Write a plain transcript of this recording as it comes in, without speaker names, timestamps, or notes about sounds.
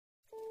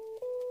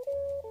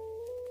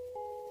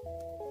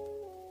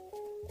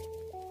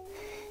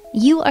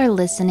You are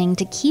listening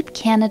to Keep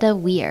Canada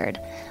Weird,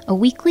 a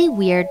weekly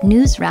weird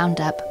news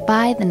roundup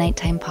by the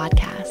Nighttime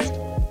Podcast.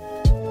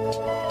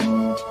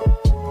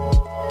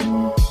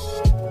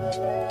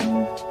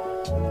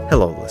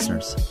 Hello,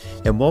 listeners,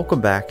 and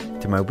welcome back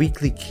to my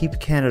weekly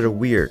Keep Canada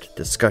Weird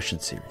discussion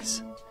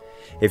series.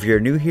 If you're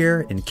new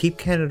here in Keep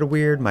Canada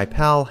Weird, my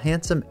pal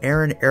handsome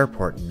Aaron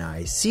Airport and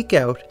I seek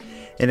out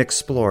and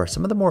explore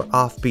some of the more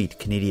offbeat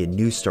Canadian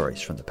news stories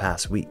from the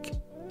past week.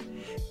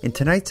 In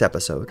tonight's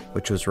episode,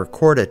 which was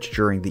recorded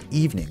during the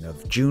evening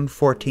of June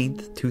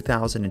 14th,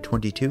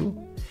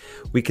 2022,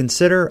 we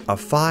consider a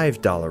 $5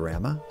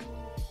 Dollarama,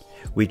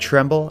 we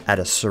tremble at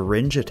a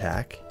syringe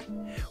attack,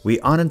 we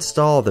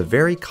uninstall the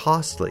very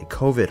costly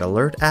COVID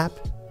alert app,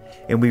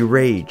 and we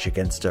rage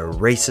against a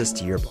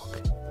racist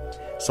yearbook.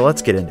 So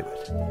let's get into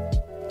it.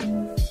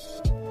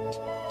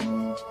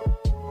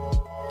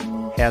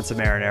 Handsome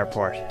Aaron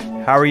Airport,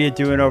 how are you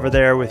doing over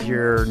there with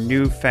your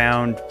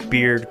newfound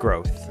beard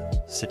growth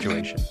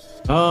situation?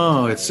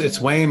 Oh,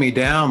 it's weighing me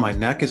down. My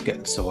neck is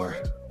getting sore.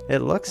 It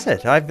looks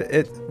it.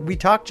 We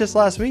talked just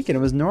last week and it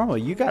was normal.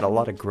 You got a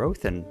lot of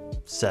growth in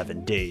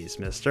 7 days,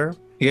 mister.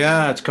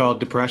 Yeah, it's called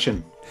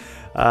depression.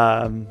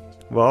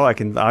 Well, I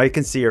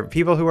can see your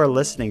people who are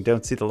listening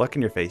don't see the look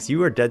in your face.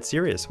 You are dead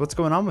serious. What's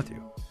going on with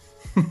you?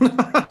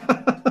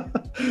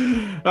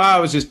 I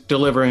was just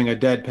delivering a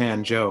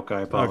deadpan joke.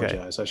 I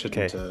apologize. Okay. I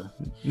shouldn't. Okay.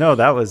 No,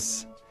 that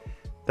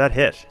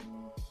hit.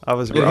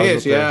 It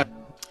hit, yeah.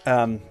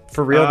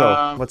 For real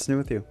though, what's new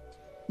with you?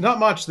 Not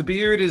much. The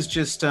beard is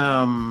just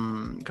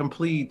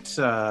complete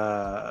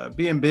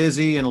being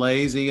busy and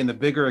lazy, and the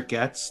bigger it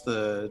gets,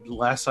 the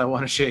less I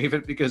want to shave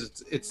it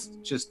because it's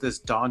just this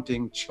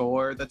daunting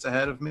chore that's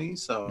ahead of me.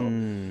 So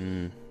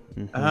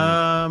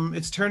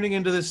it's turning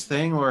into this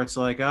thing where it's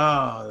like,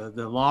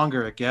 the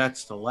longer it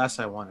gets, the less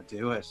I want to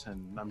do it,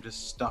 and I'm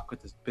just stuck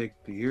with this big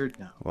beard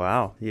now.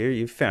 Wow,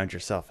 you've found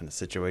yourself in a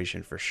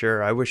situation for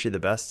sure. I wish you the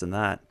best in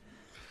that.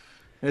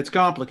 It's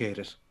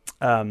complicated.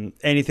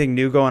 Anything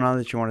new going on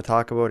that you want to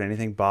talk about?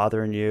 Anything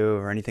bothering you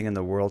or anything in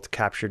the world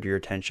captured your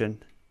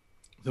attention?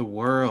 The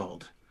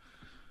world.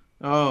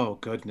 Oh,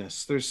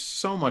 goodness. There's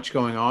so much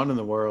going on in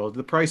the world.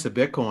 The price of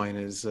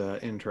Bitcoin is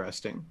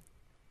interesting.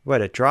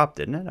 What, it dropped,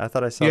 didn't it? I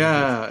thought I saw.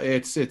 Yeah,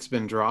 it's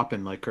been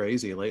dropping like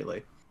crazy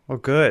lately. Well,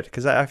 good,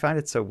 because I find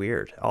it so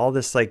weird. All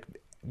this like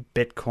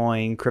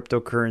Bitcoin,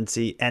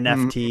 cryptocurrency,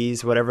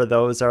 NFTs, whatever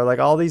those are, like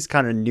all these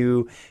kind of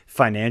new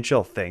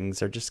financial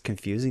things are just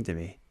confusing to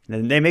me.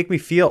 And they make me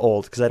feel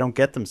old because I don't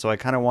get them, so I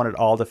kind of want it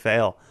all to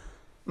fail.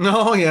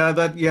 No,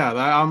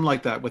 I'm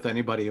like that with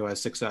anybody who has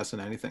success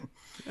in anything.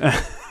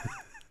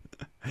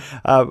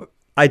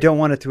 I don't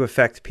want it to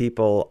affect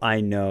people I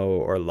know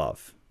or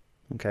love.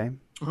 Okay.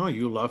 Oh,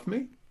 you love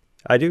me?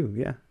 I do,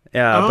 yeah.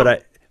 Yeah,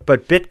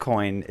 but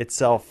Bitcoin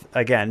itself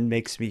again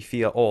makes me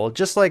feel old,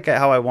 just like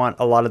how I want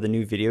a lot of the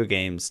new video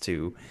games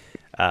to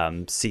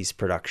cease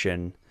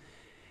production.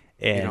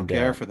 And you don't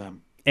care for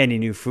them. Any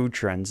new food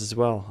trends as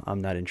well, I'm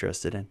not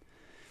interested in.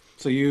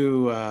 So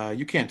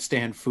you can't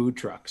stand food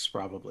trucks,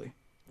 probably.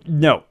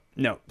 No,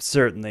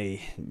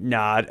 certainly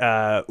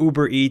not.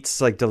 Uber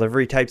Eats, like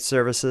delivery type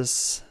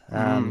services.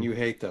 You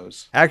hate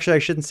those. Actually, I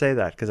shouldn't say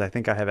that because I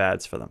think I have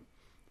ads for them.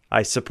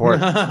 I support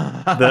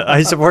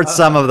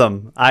some of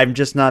them. I'm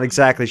just not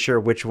exactly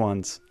sure which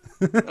ones.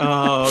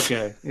 Oh,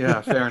 okay.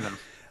 Yeah, fair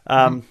enough.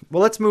 Well,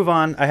 let's move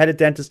on. I had a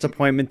dentist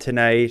appointment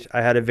tonight.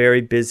 I had a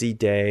very busy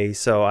day,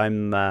 so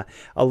I'm a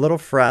little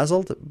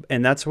frazzled,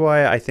 and that's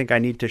why I think I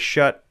need to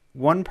shut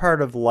one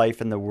part of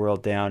life in the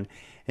world down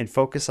and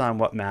focus on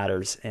what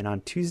matters. And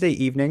on Tuesday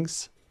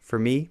evenings, for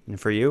me and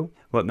for you,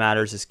 what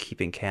matters is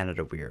keeping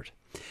Canada weird.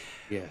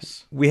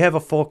 Yes. We have a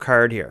full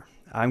card here.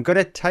 I'm going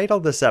to title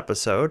this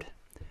episode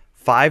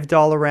 $5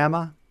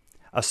 Dollarama,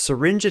 a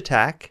syringe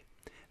attack,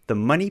 the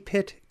Money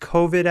Pit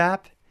COVID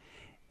app,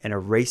 and a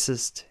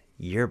racist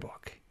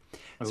yearbook.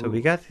 So we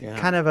got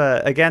kind of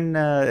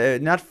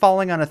not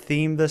falling on a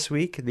theme this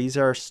week. These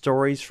are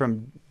stories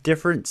from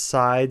different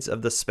sides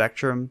of the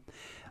spectrum,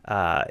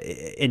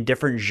 in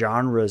different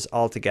genres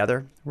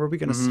altogether. Where are we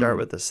going to start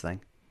with this thing?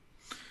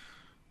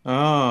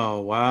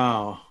 Oh,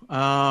 wow.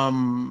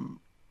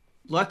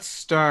 Let's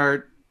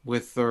start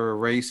with the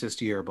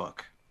racist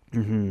yearbook.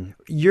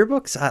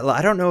 Yearbooks,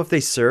 I don't know if they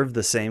serve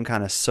the same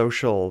kind of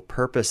social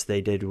purpose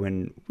they did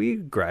when we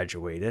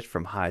graduated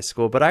from high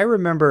school, but I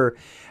remember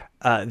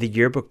the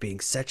yearbook being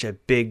such a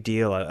big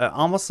deal,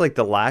 almost like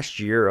the last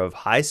year of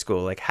high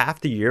school. Like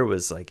half the year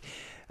was like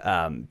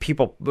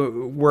people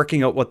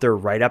working out what their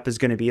write-up is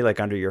going to be. Like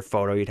under your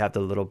photo, you'd have the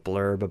little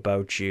blurb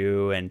about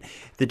you, and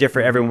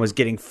everyone was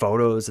getting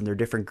photos in their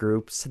different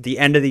groups. At the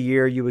end of the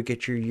year, you would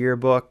get your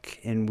yearbook,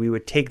 and we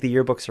would take the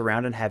yearbooks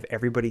around and have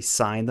everybody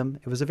sign them.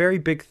 It was a very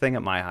big thing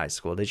at my high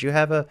school. Did you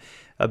have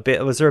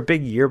was there a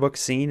big yearbook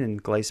scene in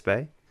Glace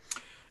Bay?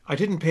 I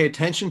didn't pay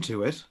attention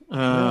to it.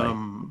 Really?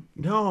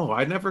 No,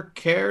 I never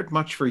cared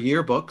much for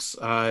yearbooks.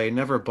 I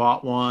never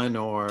bought one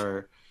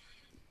or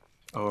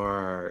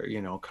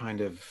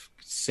kind of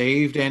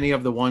saved any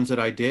of the ones that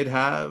I did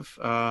have.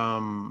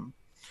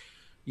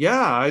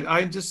 Yeah,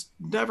 I just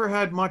never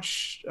had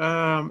much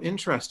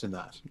interest in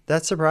that.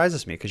 That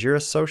surprises me because you're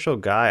a social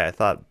guy. I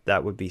thought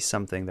that would be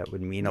something that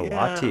would mean a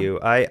lot to Yeah. you.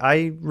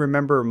 I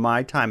remember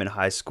my time in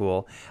high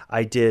school.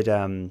 I did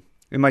in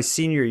my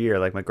senior year,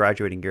 like my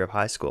graduating year of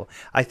high school.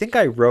 I think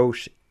I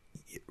wrote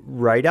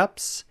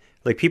write-ups,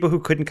 like people who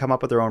couldn't come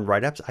up with their own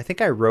write-ups. I think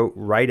I wrote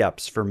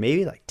write-ups for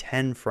maybe like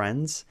 10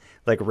 friends.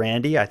 Like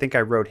Randy, I think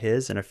I wrote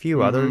his and a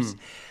few others.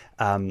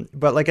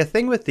 But like a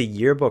thing with the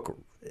yearbook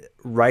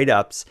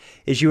write-ups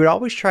is you would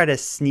always try to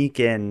sneak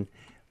in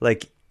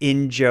like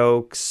in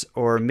jokes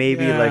or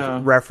maybe like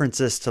Yeah.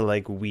 references to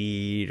like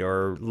weed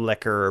or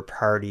liquor or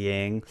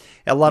partying.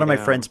 A lot of my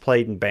Yeah. friends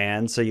played in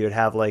bands, so you'd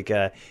have like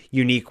a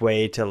unique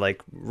way to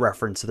like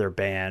reference their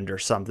band or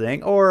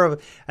something. Or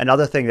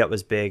another thing that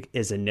was big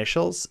is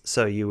initials.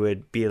 So you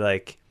would be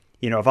like,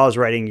 if I was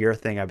writing your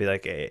thing, I'd be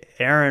like, hey,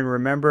 Aaron,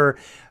 remember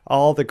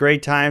all the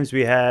great times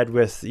we had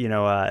with,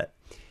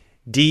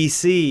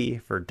 DC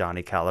for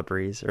Donnie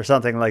Calabrese or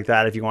something like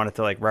that if you wanted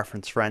to like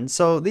reference friends.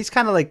 So these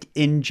kind of like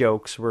in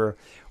jokes were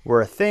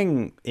a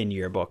thing in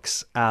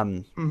yearbooks.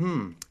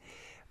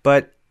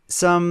 But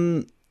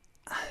some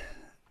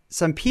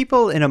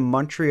people in a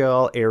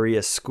Montreal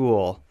area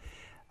school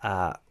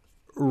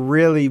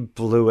really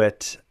blew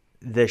it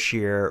this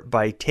year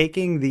by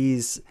taking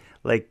these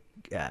like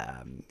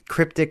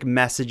cryptic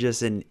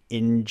messages and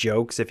in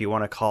jokes, if you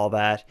want to call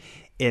that,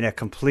 in a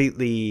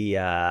completely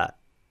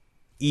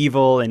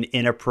evil and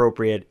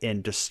inappropriate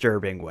and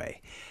disturbing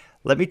way.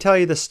 Let me tell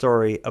you the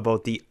story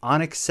about the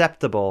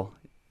unacceptable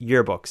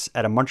yearbooks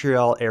at a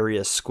Montreal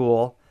area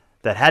school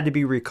that had to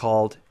be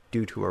recalled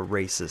due to a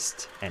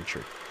racist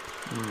entry.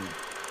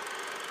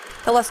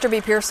 The Lester B.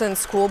 Pearson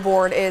School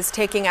Board is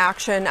taking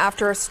action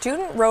after a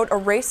student wrote a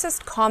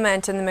racist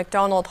comment in the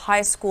McDonald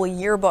High School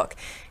yearbook.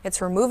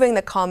 It's removing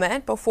the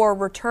comment before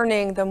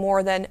returning the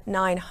more than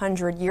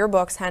 900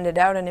 yearbooks handed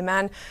out. And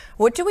Iman,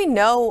 what do we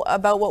know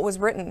about what was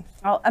written?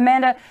 Well,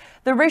 Amanda,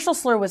 the racial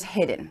slur was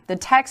hidden. The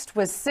text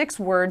was 6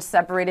 words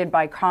separated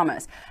by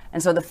commas.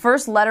 And so the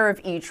first letter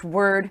of each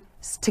word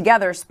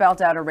together spelled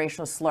out a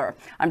racial slur.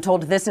 I'm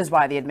told this is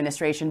why the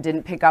administration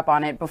didn't pick up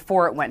on it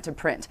before it went to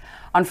print.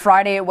 On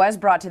Friday, it was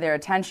brought to their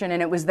attention,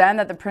 and it was then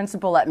that the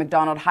principal at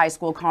McDonald High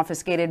School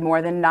confiscated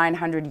more than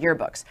 900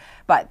 yearbooks.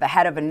 But the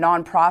head of a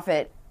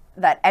nonprofit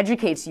that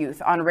educates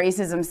youth on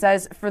racism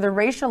says for the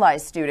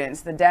racialized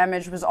students, the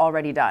damage was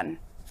already done.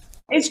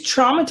 It's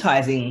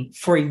traumatizing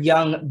for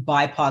young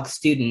BIPOC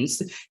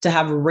students to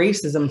have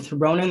racism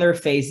thrown in their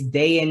face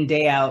day in,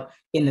 day out.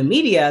 In the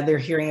media, they're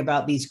hearing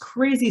about these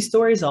crazy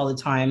stories all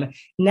the time.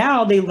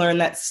 Now they learn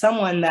that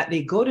someone that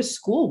they go to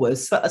school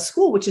with, a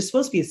school which is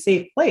supposed to be a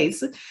safe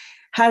place,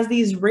 has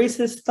these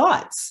racist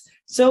thoughts.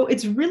 So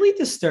it's really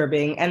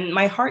disturbing. And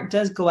my heart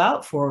does go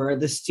out for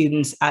the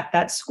students at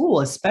that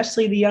school,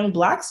 especially the young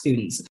Black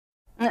students.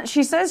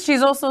 She says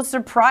she's also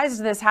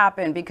surprised this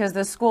happened because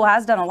the school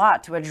has done a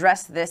lot to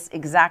address this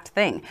exact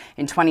thing.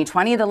 In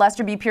 2020, the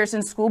Lester B.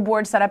 Pearson School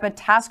Board set up a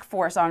task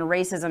force on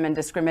racism and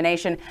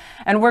discrimination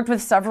and worked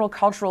with several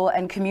cultural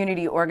and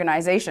community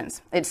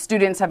organizations. Its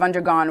students have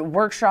undergone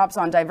workshops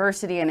on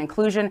diversity and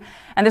inclusion,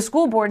 and the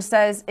school board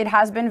says it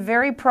has been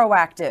very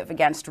proactive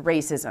against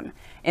racism.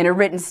 In a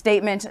written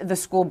statement, the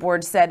school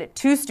board said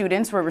 2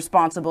 students were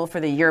responsible for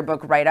the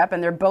yearbook write-up,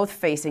 and they're both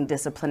facing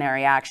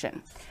disciplinary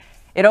action.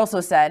 It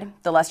also said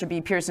the Lester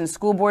B. Pearson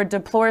School Board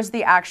deplores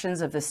the actions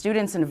of the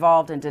students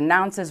involved and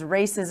denounces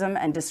racism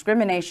and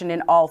discrimination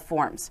in all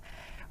forms.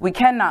 We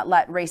cannot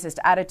let racist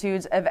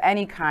attitudes of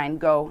any kind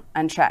go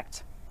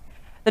unchecked.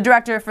 The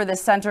director for the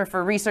Center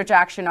for Research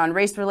Action on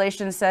Race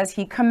Relations says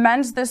he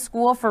commends the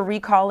school for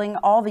recalling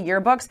all the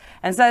yearbooks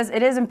and says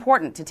it is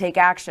important to take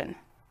action.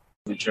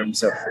 In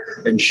terms of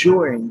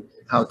ensuring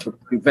how to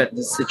prevent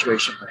this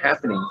situation from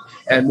happening,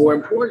 and more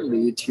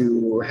importantly,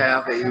 to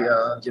have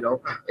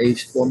a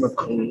form of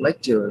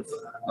collective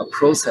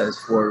process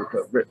for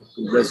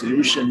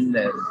resolution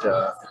and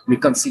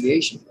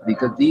reconciliation,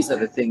 because these are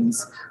the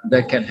things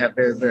that can have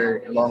very,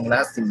 very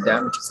long-lasting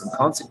damages and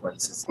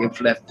consequences if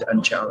left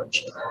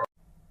unchallenged.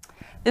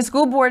 The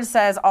school board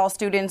says all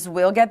students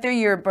will get their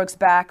yearbooks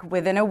back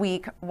within a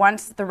week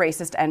once the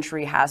racist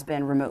entry has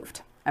been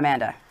removed.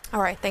 Amanda.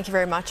 All right. Thank you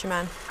very much,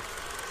 Iman.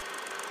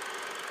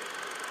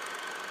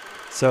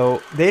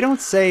 So they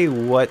don't say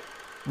what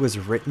was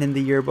written in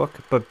the yearbook,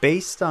 but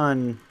based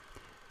on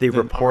the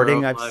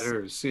reporting,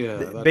 letters,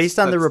 yeah. Based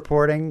on the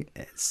reporting,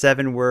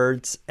 7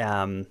 words.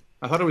 I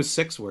thought it was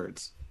 6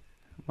 words.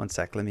 One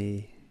sec,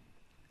 maybe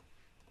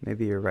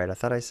you're right. I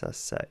thought I saw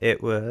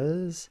it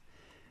was.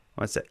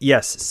 What's that?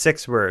 Yes,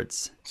 6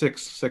 words.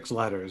 Six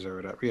letters or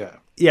whatever. Yeah.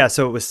 Yeah,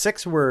 so it was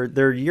 6 words.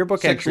 Their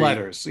yearbook 6 entry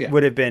letters, yeah.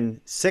 would have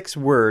been 6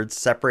 words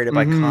separated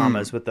by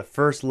commas, with the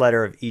first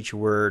letter of each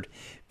word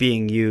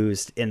being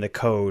used in the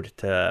code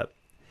to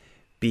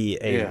be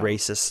a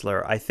racist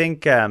slur. I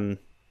think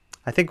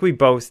we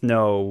both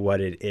know what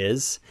it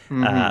is.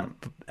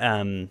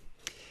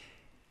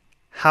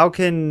 How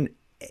can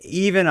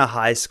even a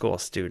high school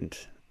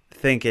student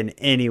think in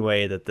any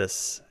way that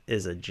this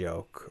is a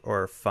joke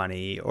or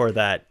funny or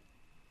that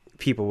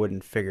people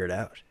wouldn't figure it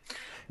out?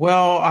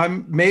 Well,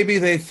 maybe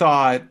they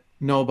thought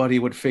nobody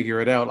would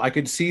figure it out. I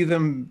could see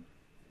them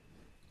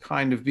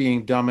kind of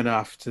being dumb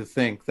enough to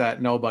think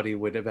that nobody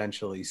would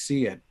eventually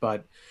see it,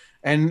 but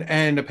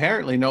and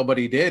apparently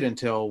nobody did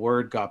until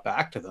word got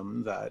back to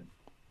them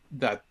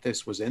that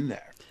this was in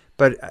there.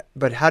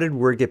 But how did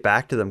word get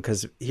back to them?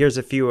 Because here's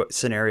a few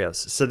scenarios.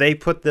 So they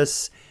put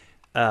this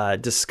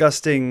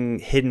disgusting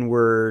hidden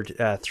word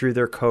through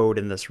their code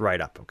in this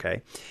write-up.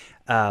 Okay,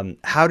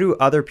 how do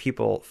other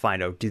people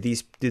find out? Do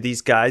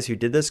these guys who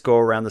did this go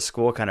around the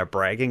school kind of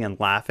bragging and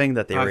laughing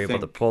that they were able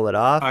to pull it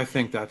off? I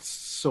think that's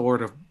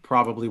sort of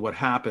probably what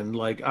happened.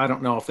 Like, I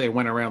don't know if they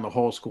went around the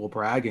whole school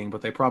bragging,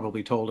 but they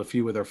probably told a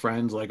few of their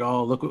friends, like,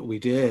 "Oh, look what we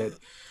did."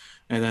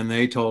 And then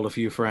they told a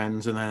few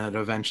friends, and then it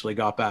eventually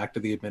got back to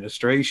the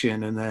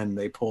administration, and then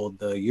they pulled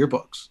the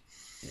yearbooks.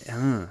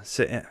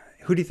 So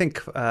who do you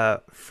think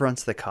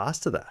fronts the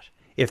cost of that?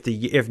 If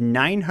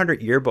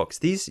 900 yearbooks,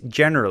 these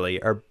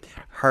generally are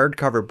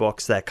hardcover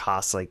books that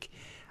cost like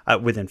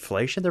with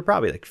inflation, they're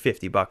probably like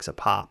 $50 a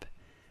pop.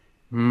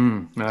 I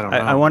don't know.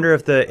 I wonder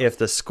if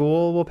the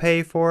school will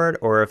pay for it,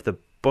 or if the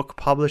book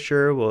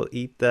publisher will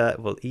eat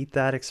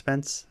that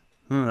expense.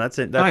 That's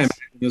it. I imagine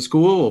the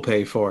school will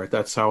pay for it.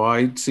 That's how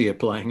I see it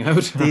playing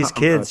out. These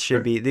kids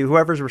should be,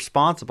 whoever's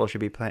responsible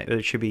should be paying.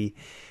 It should be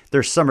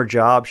their summer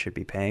job should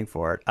be paying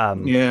for it.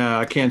 Yeah,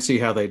 I can't see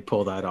how they'd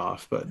pull that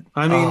off, but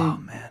I mean, oh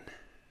man,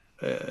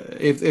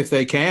 if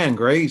they can,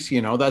 great.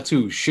 You know, that's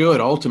who should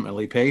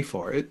ultimately pay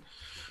for it.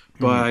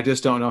 But I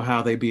just don't know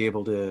how they'd be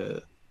able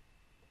to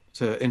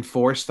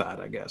enforce that,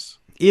 I guess.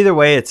 Either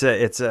way, it's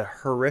a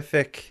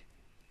horrific,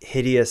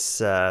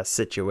 hideous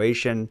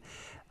situation.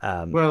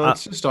 Well,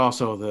 it's just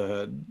also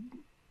the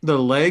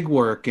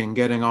legwork in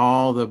getting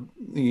all of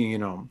the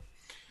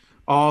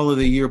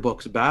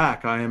yearbooks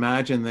back. I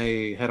imagine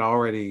they had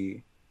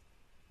already.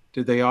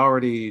 Did they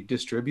already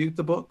distribute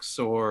the books,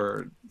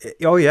 or?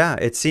 Oh yeah,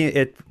 it seems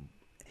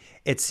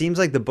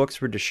like the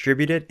books were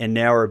distributed and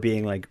now are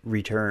being like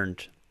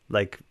returned,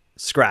 like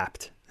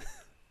scrapped,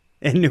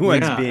 and new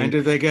ones being. And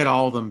did they get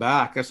all of them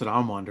back? That's what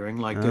I'm wondering.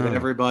 Like, did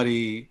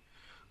everybody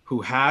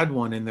who had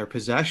one in their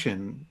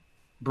possession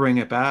bring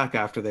it back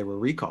after they were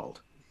recalled?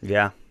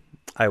 Yeah,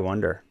 I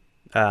wonder.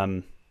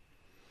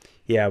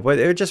 Yeah, but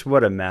it just,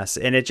 what a mess,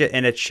 and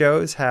it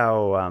shows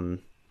how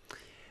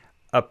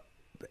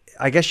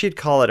I guess you'd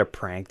call it a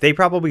prank. They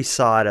probably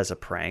saw it as a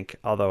prank,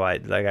 although I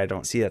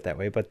don't see it that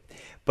way. But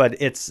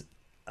it's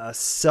a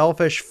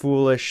selfish,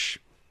 foolish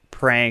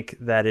prank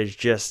that is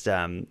just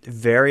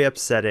very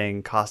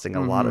upsetting, costing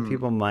a lot of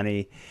people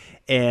money,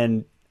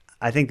 and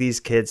I think these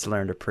kids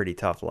learned a pretty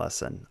tough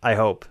lesson. I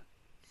hope.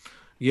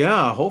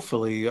 Yeah,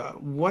 hopefully.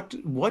 What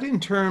in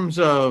terms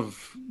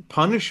of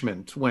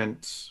punishment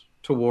went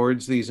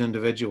towards these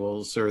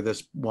individuals or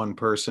this one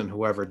person,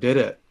 whoever did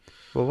it?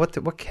 Well,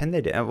 what can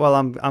they do?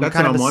 Well, That's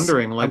what I'm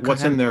wondering. Like,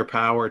 what's in their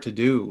power to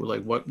do?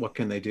 Like, what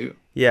can they do?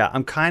 Yeah,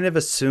 I'm kind of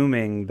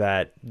assuming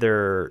that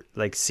they're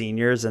like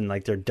seniors and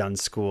like they're done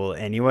school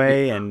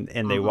anyway, and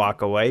they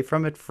walk away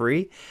from it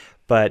free.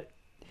 But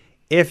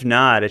if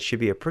not, it should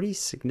be a pretty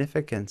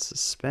significant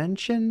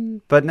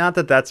suspension. But not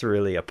that that's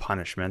really a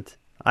punishment.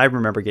 I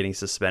remember getting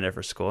suspended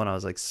for school, and I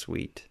was like,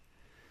 sweet.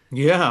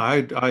 Yeah,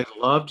 I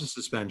loved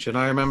suspension.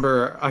 I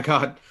remember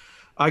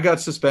I got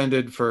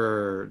suspended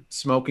for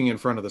smoking in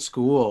front of the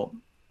school.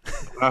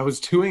 I was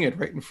doing it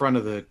right in front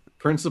of the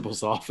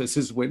principal's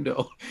office's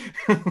window.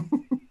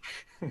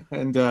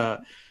 And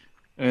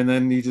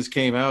then he just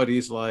came out.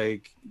 He's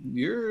like,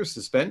 "You're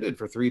suspended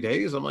for 3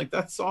 days." I'm like,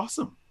 "That's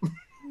awesome."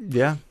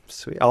 Yeah,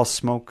 sweet. I'll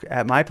smoke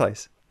at my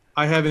place.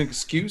 I have an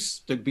excuse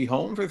to be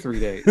home for 3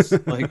 days.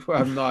 Like,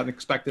 I'm not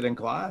expected in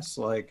class.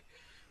 Like,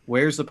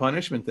 where's the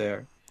punishment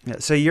there? Yeah,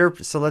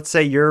 so let's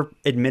say you're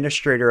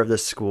administrator of the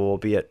school,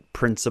 be it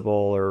principal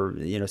or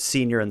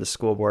senior in the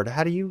school board.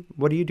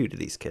 What do you do to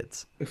these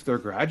kids if they're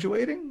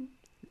graduating?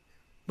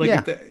 Like,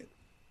 yeah.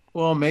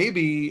 Well,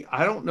 maybe,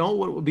 I don't know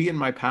what would be in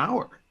my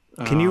power.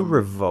 Can you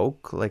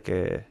revoke like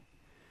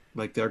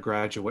they're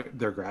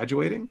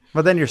graduating?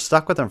 Well, then you're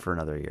stuck with them for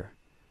another year.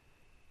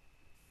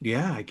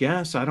 Yeah, I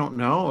guess. I don't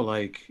know.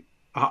 Like,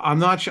 I'm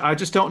not sure. I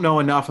just don't know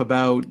enough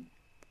about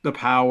the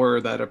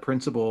power that a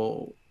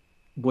principal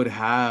would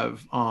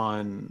have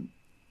on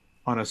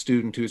a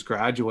student who's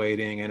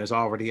graduating and is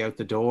already out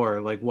the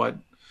door. Like,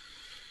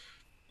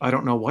 I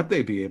don't know what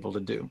they'd be able to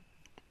do.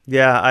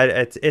 Yeah,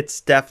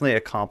 it's definitely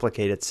a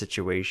complicated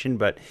situation,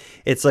 but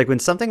it's like when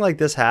something like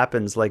this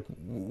happens, like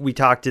we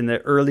talked in the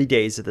early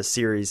days of the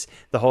series,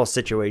 the whole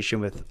situation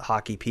with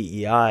hockey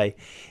PEI,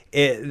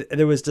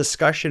 there was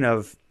discussion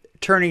of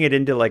turning it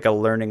into like a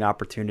learning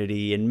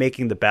opportunity and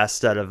making the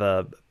best out of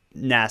a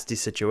nasty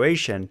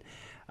situation.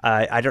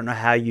 I don't know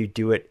how you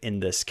do it in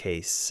this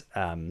case.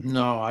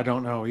 No, I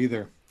don't know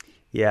either.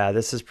 Yeah,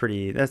 this is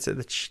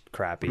that's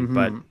crappy.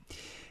 But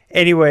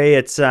anyway,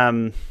 it's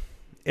a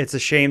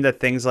shame that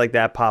things like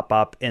that pop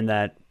up and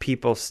that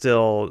people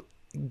still,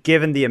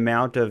 given the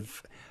amount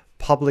of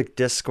public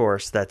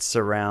discourse that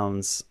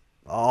surrounds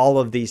all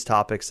of these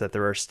topics, that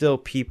there are still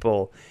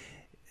people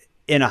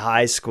in a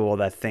high school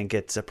that think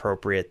it's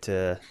appropriate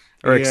to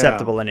or Yeah.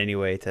 acceptable in any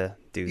way to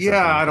do something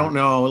Yeah, like I don't that.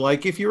 know.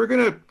 Like if you were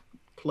gonna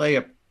play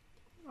a,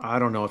 I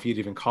don't know if you'd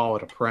even call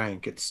it a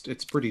prank.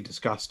 It's pretty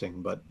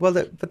disgusting, but Well,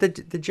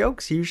 the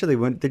jokes usually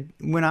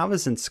when I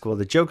was in school,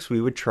 the jokes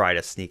we would try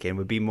to sneak in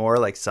would be more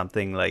like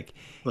something like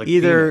like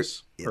either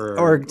penis or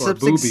or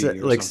something booby or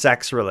like something.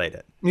 sex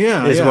related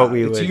Yeah, is what yeah.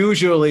 we It's would.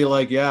 usually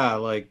like, yeah,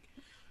 like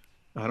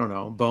I don't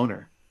know,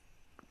 boner.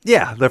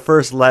 Yeah, the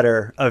first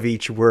letter of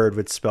each word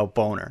would spell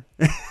boner.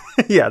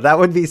 Yeah, that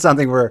would be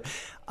something where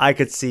I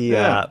could see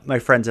Yeah. my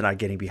friends and I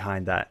getting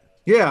behind that.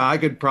 Yeah, I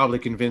could probably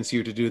convince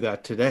you to do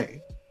that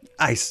today.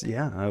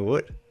 Yeah, I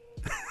would.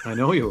 I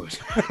know you would.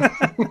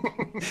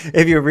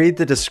 If you read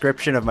the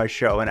description of my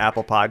show in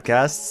Apple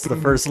Podcasts, the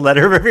first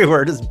letter of every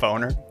word is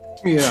boner.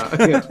 Yeah,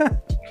 yeah.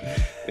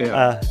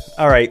 Yeah.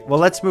 All right, well,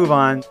 let's move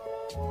on.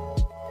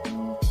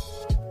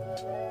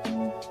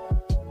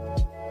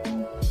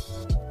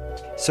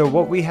 So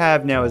what we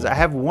have now is I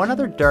have one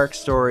other dark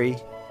story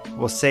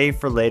we'll save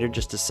for later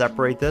just to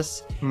separate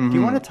this. Do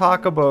you want to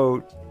talk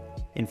about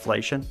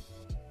inflation?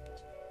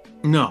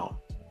 No.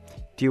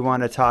 Do you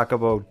want to talk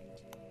about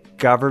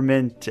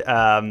government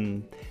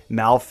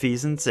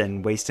malfeasance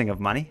and wasting of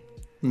money?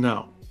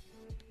 No.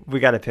 We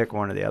got to pick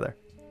one or the other.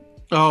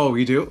 Oh,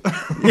 you do?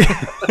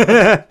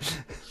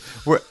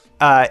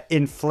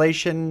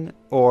 Inflation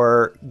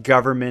or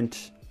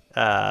government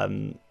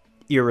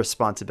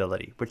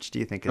irresponsibility. Which do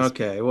you think is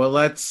Okay, well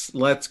let's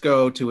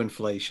go to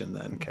inflation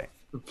then. okay?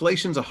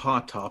 Inflation's a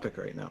hot topic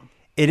right now.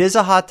 It is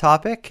a hot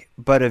topic,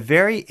 but a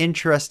very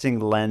interesting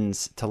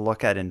lens to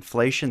look at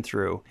inflation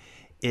through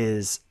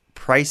is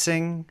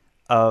pricing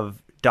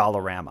of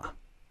Dollarama.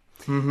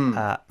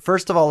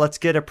 First of all, let's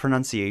get a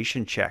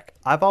pronunciation check.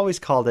 I've always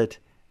called it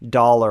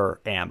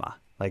Dollarama,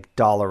 like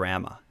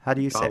Dollarama. How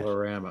do you say it?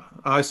 Dollarama.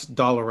 It's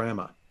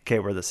Dollarama. Okay,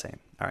 we're the same.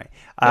 All right.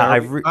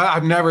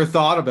 I've never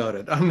thought about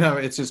it.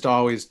 It's just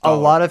always A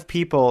lot of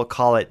people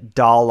call it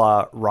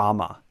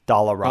Dollarama.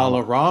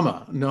 Dollarama.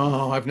 Dollarama.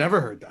 No, I've never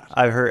heard that.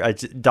 I've heard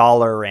it's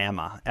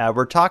Dollarama.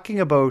 We're talking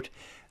about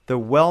the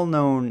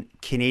well-known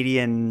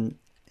Canadian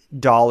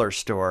dollar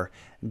store,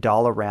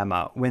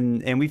 Dollarama.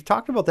 And we've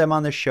talked about them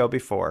on this show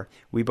before.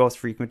 We both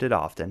frequented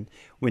often.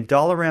 When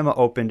Dollarama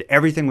opened,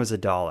 everything was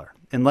 $1,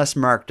 unless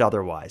marked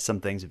otherwise. Some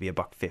things would be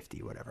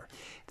 $1.50, whatever.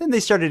 Then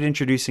they started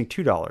introducing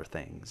 $2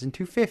 things and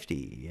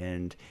 $2.50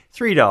 and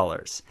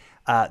 $3.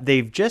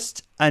 They've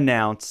just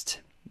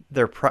announced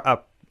their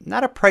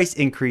not a price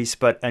increase,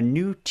 but a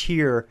new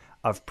tier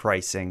of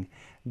pricing.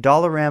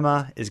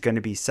 Dollarama is going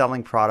to be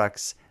selling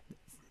products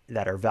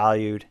that are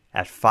valued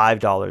at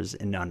 $5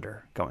 and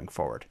under going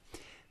forward.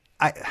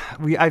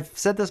 I've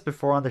said this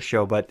before on the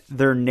show, but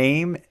their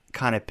name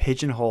kind of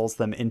pigeonholes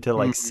them into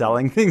like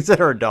selling things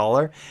that are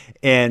 $1,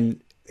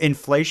 and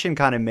inflation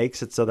kind of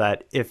makes it so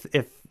that if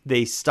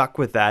they stuck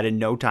with that, in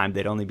no time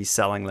they'd only be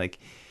selling like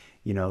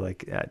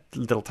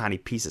little tiny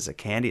pieces of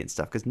candy and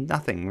stuff, because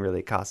nothing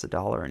really costs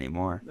 $1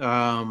 anymore.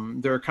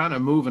 They're kind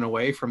of moving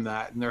away from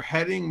that, and they're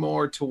heading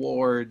more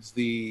towards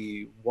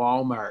the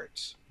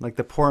Walmart. Like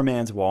the poor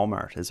man's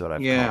Walmart is what I've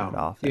called it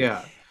often.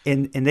 Yeah.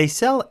 And they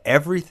sell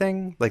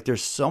everything. Like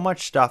there's so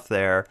much stuff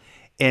there,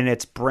 and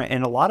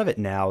and a lot of it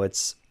now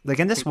it's like,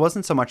 and this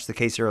wasn't so much the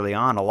case early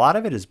on. A lot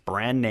of it is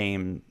brand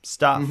name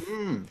stuff.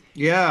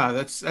 Yeah,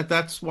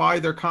 that's why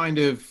they're kind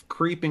of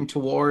creeping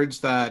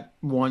towards that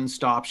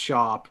one-stop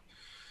shop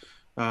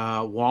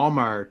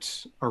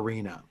Walmart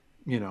arena,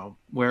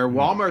 where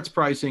Walmart's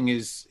pricing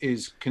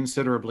is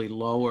considerably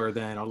lower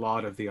than a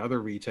lot of the other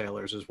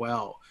retailers as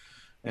well.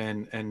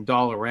 And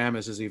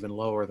Dollarama's is even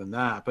lower than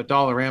that. But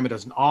Dollarama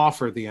doesn't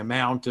offer the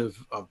amount of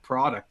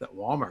product that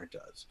Walmart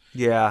does.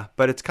 Yeah,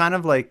 but it's kind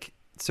of like,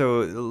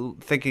 so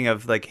thinking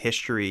of like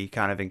history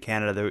kind of in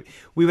Canada,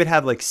 we would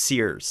have like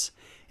Sears,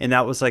 and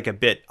that was like a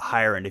bit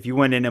higher end. If you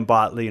went in and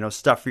bought,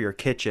 stuff for your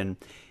kitchen,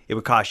 it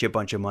would cost you a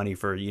bunch of money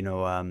for,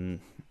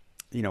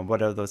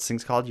 what are those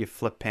things called you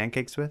flip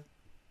pancakes with?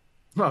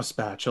 Oh,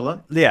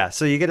 spatula. Yeah,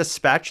 so you get a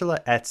spatula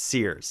at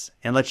Sears,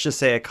 and let's just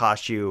say it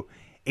cost you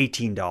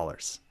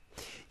 $18.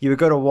 You would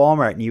go to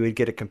Walmart and you would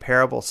get a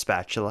comparable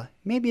spatula.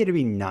 Maybe it'd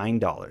be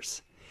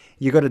 $9.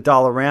 You go to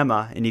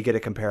Dollarama and you get a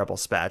comparable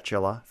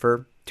spatula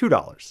for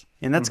 $2.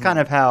 And that's kind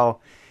of how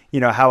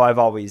I've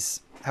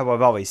always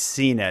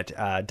seen it.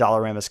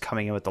 Dollarama's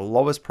coming in with the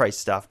lowest price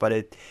stuff,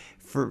 but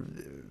for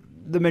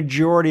the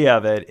majority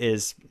of it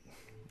is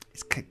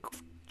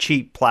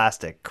cheap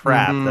plastic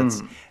crap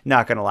that's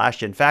not going to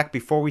last you. In fact,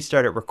 before we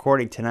started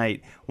recording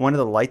tonight, one of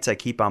the lights I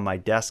keep on my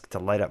desk to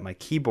light up my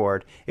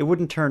keyboard, it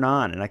wouldn't turn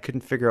on, and I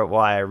couldn't figure out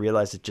why. I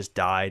realized it just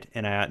died,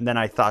 and then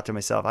I thought to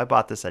myself, I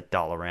bought this at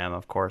Dollarama.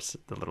 Of course,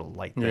 the little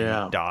light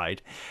thing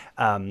died.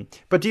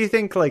 But do you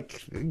think,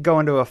 like,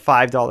 going to a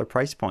 $5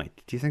 price point,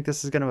 do you think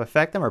this is going to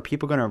affect them? Are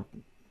people going to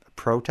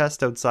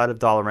protest outside of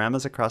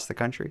Dollaramas across the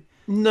country?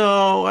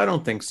 No, I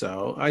don't think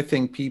so. I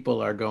think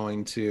people are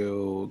going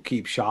to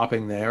keep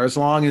shopping there as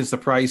long as the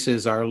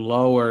prices are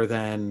lower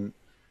than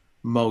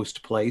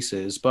most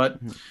places. But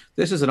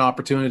this is an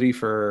opportunity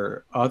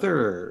for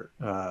other,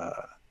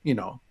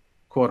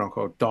 quote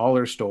unquote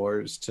dollar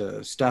stores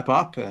to step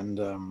up and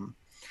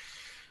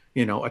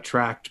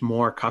attract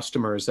more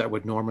customers that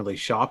would normally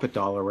shop at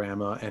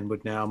Dollarama and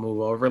would now move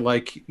over.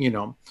 Like,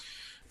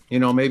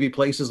 maybe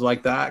places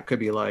like that could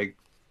be like,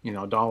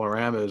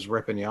 Dollarama is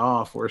ripping you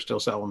off. We're still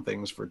selling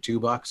things for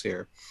 $2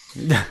 here.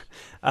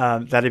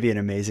 That'd be an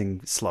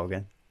amazing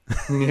slogan.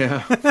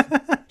 Yeah.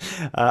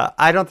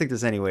 I don't think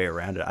there's any way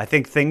around it. I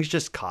think things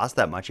just cost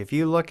that much. If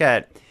you look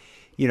at,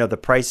 the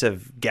price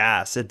of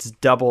gas, it's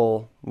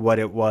double what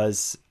it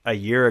was a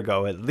year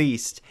ago, at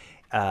least.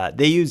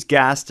 They use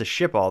gas to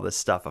ship all this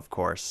stuff, of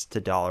course,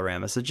 to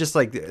Dollarama. So just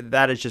like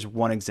that is just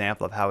one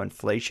example of how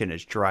inflation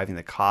is driving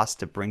the cost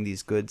to bring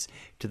these goods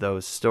to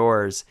those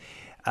stores.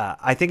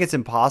 I think it's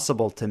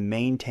impossible to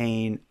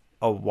maintain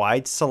a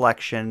wide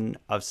selection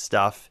of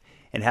stuff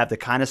and have the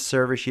kind of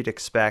service you'd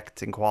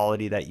expect and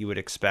quality that you would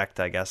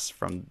expect, I guess,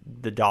 from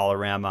the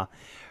Dollarama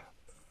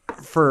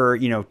for,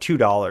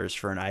 $2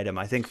 for an item.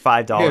 I think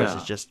 $5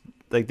 is just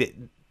like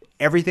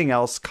everything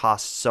else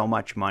costs so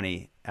much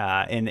money,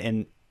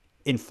 and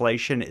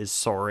inflation is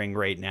soaring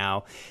right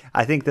now.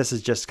 I think this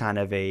is just kind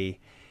of a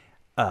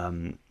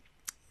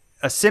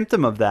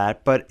symptom of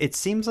that, but it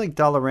seems like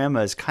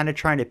Dollarama is kind of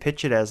trying to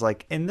pitch it as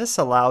like, and this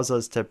allows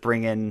us to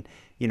bring in,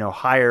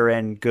 higher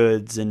end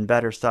goods and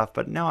better stuff.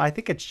 But no, I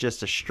think it's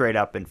just a straight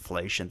up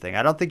inflation thing.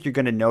 I don't think you're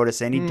going to notice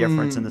any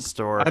difference in the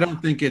store. I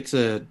don't think it's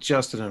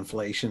just an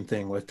inflation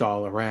thing with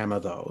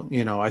Dollarama though.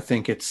 I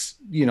think it's,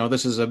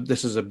 this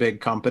is a big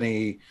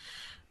company,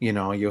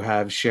 you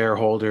have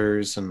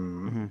shareholders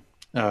and,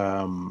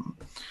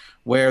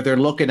 where they're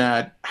looking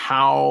at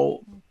how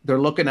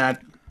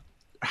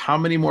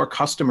many more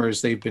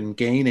customers they've been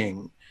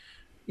gaining,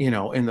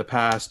 in the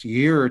past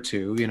year or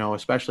two,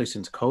 especially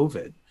since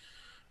COVID,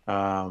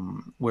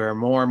 where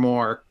more and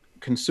more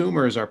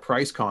consumers are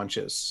price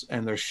conscious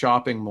and they're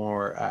shopping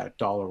more at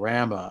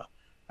Dollarama.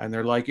 And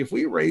they're like, if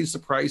we raise the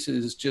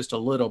prices just a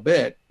little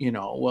bit,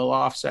 we'll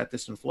offset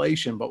this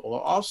inflation, but we'll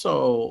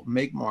also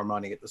make more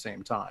money at the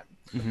same time.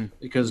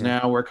 Because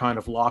now we're kind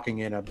of locking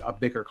in a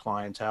bigger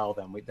clientele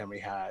than we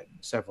had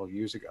several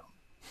years ago.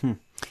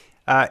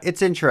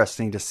 It's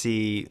interesting to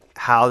see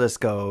how this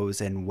goes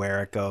and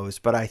where it goes,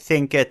 but I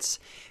think it's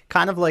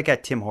kind of like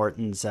at Tim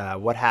Hortons.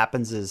 What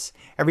happens is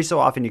every so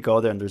often you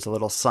go there and there's a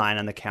little sign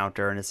on the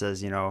counter and it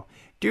says,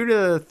 due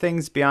to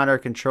things beyond our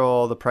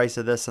control, the price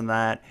of this and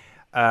that,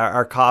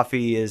 our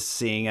coffee is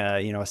seeing a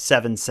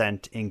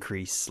 7-cent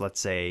increase, let's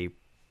say,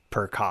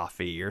 per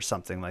coffee or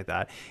something like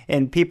that.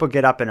 And people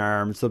get up in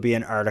arms. There'll be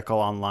an article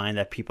online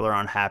that people are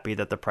unhappy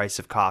that the price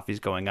of coffee is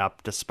going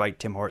up despite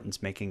Tim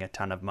Hortons making a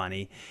ton of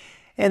money.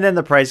 And then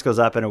the price goes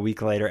up and a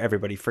week later,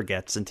 everybody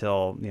forgets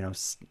until,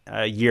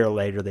 a year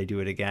later they do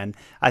it again.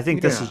 I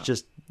think this is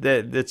just,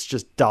 it's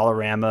just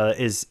Dollarama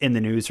is in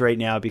the news right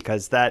now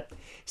because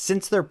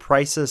since their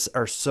prices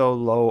are so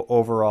low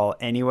overall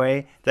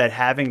anyway, that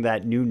having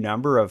that new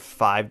number of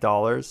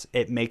 $5,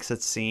 it makes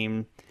it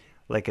seem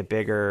like a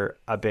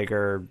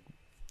bigger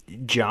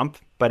jump,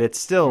 but it's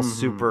still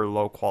super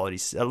low quality,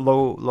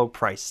 low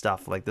price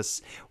stuff like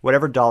this.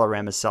 Whatever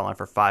Dollarama is selling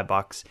for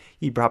 $5,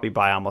 you'd probably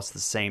buy almost the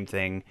same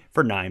thing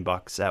for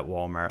 $9 at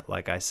Walmart,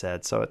 like I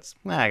said. So it's,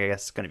 I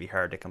guess it's going to be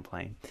hard to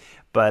complain.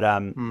 But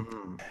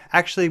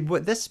actually,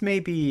 this may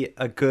be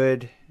a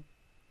good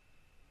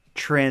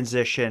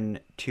transition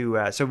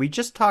to. So we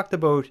just talked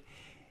about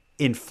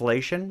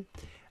inflation.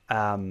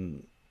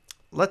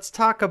 Let's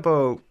talk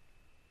about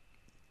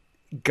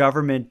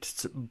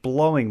government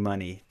blowing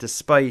money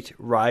despite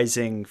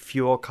rising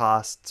fuel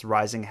costs,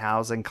 rising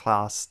housing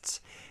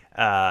costs,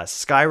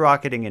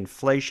 skyrocketing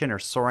inflation or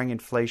soaring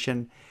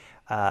inflation.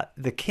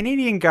 The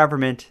Canadian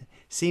government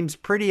seems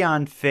pretty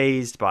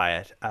unfazed by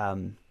it.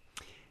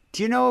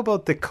 Do you know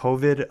about the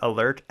COVID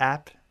alert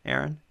app,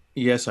 Aaron?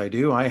 Yes, I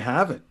do. I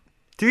have it.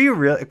 Do you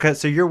really?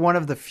 So you're one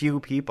of the few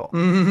people.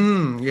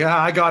 Yeah,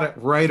 I got it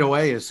right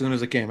away as soon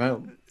as it came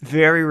out.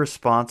 Very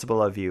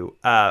responsible of you.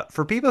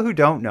 For people who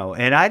don't know,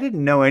 and I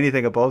didn't know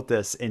anything about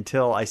this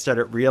until I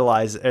started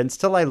realizing,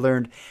 until I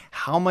learned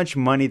how much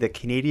money the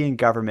Canadian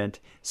government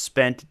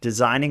spent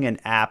designing an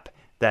app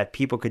that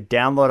people could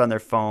download on their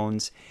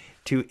phones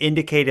to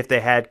indicate if they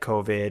had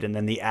COVID, and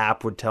then the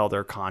app would tell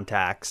their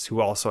contacts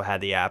who also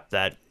had the app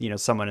that,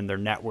 someone in their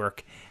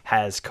network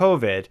has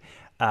COVID.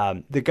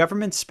 The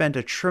government spent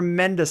a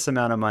tremendous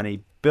amount of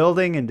money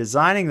building and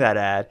designing that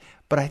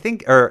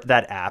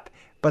that app,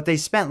 but they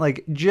spent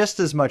like just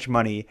as much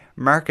money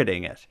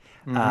marketing it.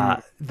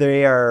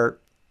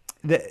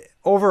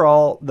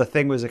 Overall, the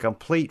thing was a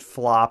complete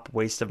flop,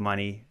 waste of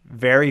money.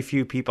 Very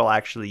few people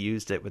actually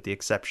used it, with the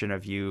exception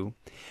of you.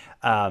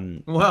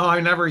 Well, I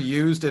never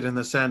used it in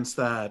the sense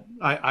that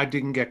I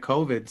didn't get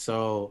COVID,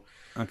 so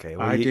okay,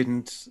 I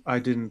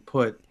didn't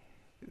put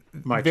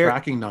my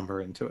tracking number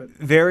into it.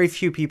 Very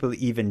few people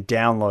even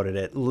downloaded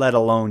it, let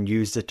alone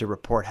used it to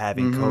report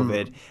having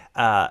COVID.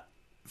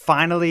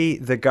 Finally,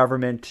 the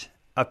government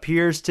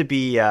appears to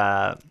be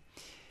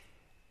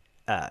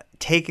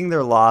taking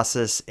their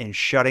losses and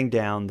shutting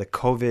down the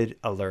COVID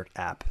alert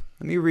app.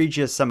 Let me read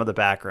you some of the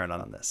background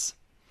on this.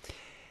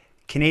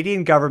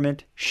 Canadian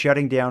government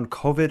shutting down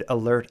COVID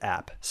alert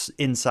app,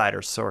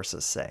 insider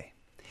sources say.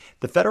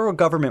 The federal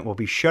government will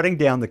be shutting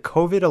down the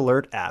COVID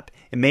alert app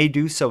and may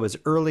do so as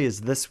early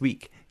as this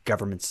week,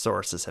 government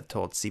sources have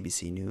told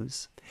CBC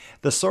News.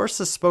 The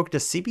sources spoke to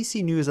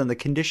CBC News on the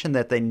condition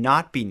that they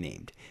not be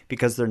named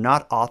because they're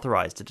not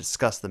authorized to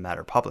discuss the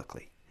matter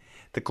publicly.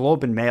 The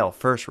Globe and Mail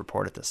first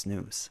reported this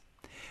news.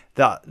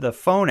 The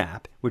phone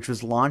app, which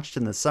was launched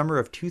in the summer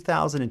of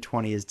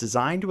 2020, is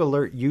designed to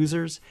alert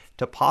users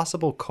to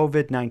possible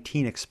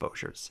COVID-19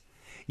 exposures.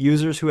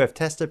 Users who have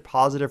tested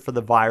positive for the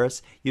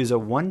virus use a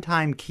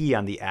one-time key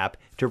on the app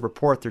to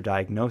report their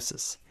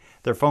diagnosis.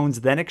 Their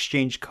phones then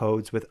exchange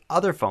codes with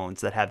other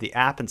phones that have the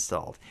app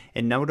installed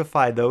and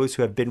notify those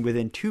who have been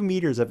within 2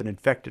 meters of an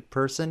infected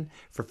person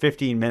for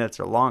 15 minutes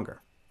or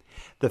longer.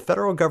 The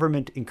federal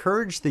government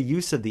encouraged the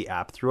use of the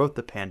app throughout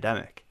the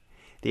pandemic.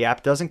 The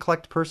app doesn't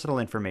collect personal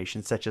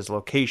information such as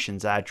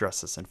locations,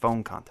 addresses, and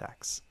phone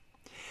contacts.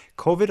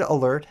 COVID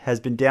Alert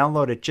has been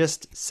downloaded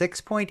just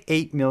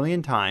 6.8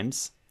 million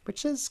times,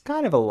 which is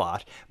kind of a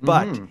lot,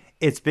 but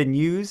it's been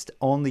used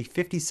only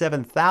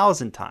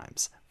 57,000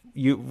 times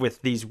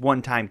with these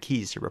one-time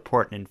keys to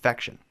report an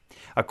infection,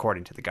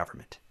 according to the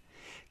government.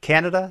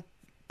 Canada,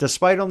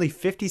 despite only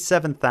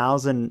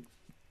 57,000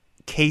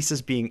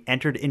 cases being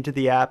entered into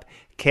the app,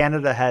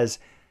 Canada has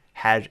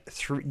had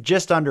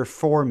just under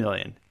 4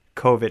 million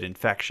COVID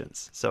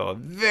infections. So a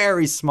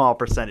very small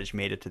percentage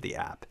made it to the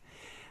app.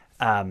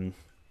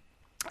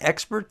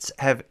 Experts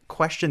have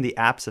questioned the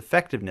app's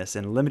effectiveness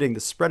in limiting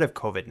the spread of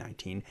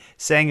COVID-19,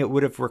 saying it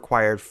would have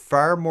required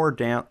far more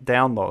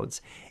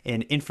downloads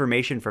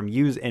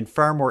and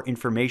far more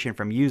information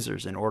from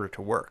users in order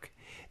to work.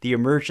 The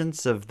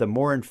emergence of the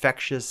more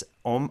infectious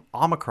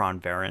Omicron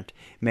variant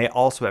may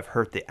also have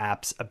hurt the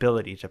app's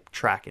ability to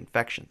track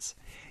infections.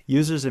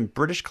 Users in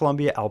British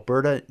Columbia,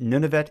 Alberta,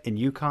 Nunavut, and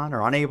Yukon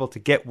are unable to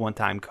get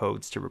one-time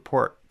codes to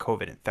report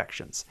COVID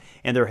infections,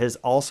 and there has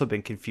also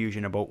been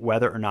confusion about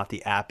whether or not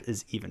the app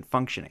is even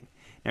functioning.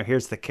 Now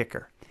here's the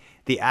kicker.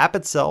 The app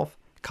itself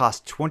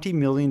cost $20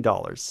 million.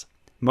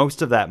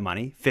 Most of that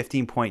money,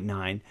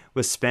 15.9,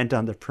 was spent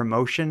on the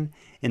promotion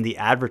and the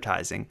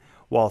advertising,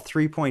 while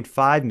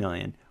 3.5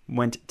 million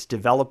went to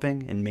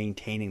developing and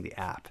maintaining the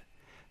app.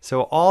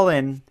 So all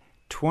in,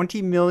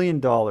 $20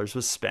 million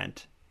was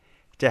spent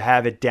to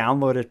have it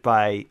downloaded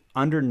by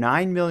under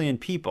 9 million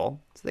people.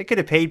 So they could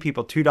have paid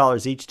people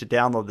 $2 each to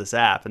download this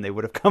app and they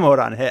would have come out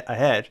on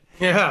ahead.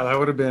 Yeah, that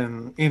would have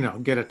been,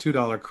 get a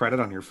 $2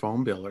 credit on your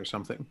phone bill or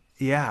something.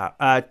 Yeah,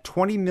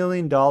 $20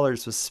 million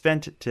was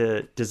spent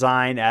to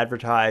design,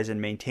 advertise,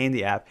 and maintain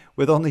the app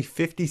with only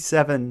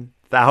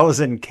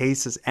 57,000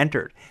 cases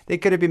entered. They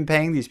could have been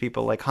paying these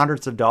people like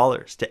hundreds of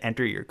dollars to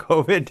enter your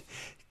COVID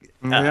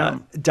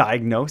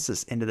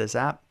diagnosis into this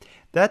app.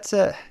 That's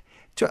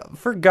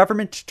for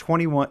government,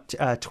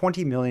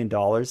 $20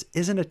 million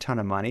isn't a ton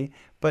of money,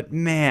 but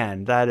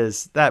man,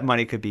 that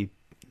money could be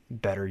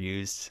better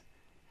used.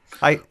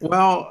 I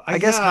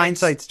guess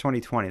hindsight's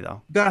 2020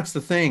 though. That's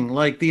the thing.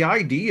 Like the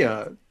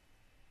idea,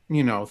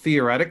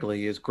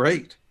 theoretically is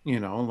great.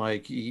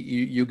 Like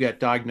you get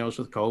diagnosed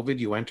with COVID,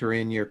 you enter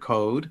in your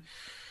code,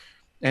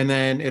 and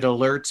then it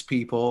alerts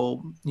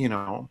people,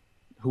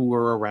 who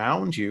were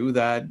around you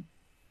that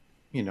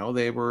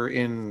they were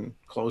in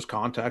close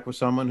contact with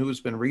someone who's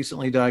been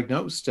recently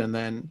diagnosed. And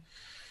then,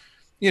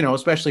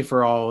 especially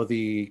for all of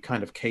the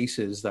kind of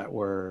cases that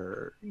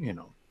were,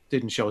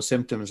 didn't show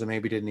symptoms and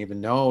maybe didn't even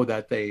know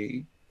that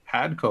they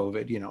had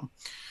COVID,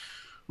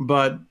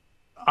 But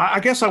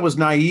I guess I was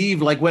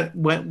naive. Like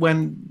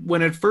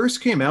when it first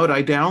came out,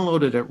 I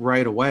downloaded it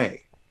right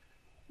away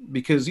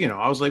because,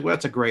 I was like, well,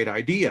 that's a great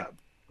idea.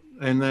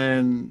 And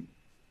then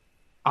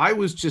I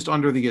was just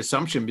under the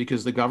assumption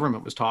because the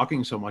government was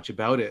talking so much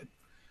about it.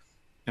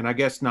 And I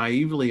guess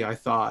naively, I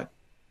thought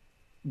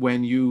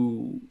when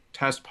you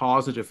test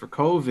positive for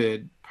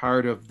COVID,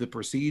 part of the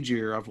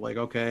procedure of like,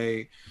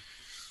 okay,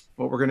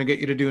 what we're going to get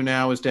you to do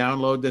now is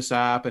download this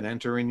app and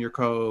enter in your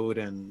code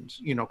and,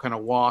 kind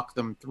of walk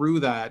them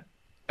through that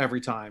every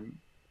time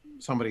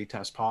somebody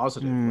tests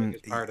positive. Like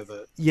as part of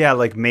the... Yeah,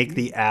 like make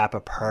the app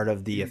a part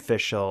of the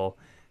official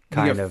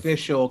kind of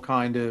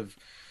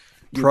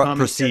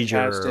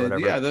procedure or whatever.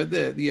 Yeah,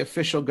 the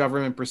official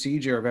government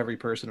procedure of every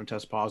person who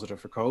tests positive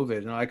for COVID.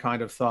 And I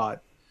kind of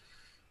thought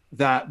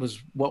that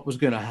was what was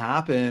going to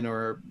happen.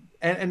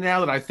 And now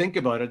that I think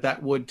about it,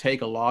 that would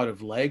take a lot of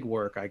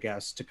legwork, I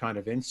guess, to kind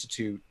of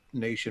institute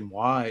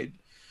nationwide.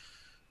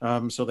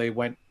 So they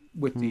went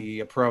with the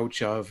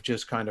approach of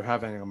just kind of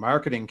having a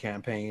marketing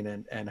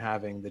campaign and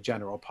having the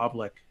general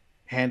public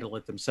handle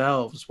it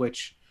themselves,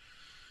 which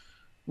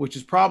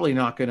is probably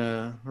not going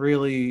to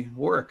really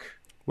work.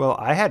 Well,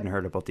 I hadn't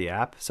heard about the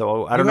app,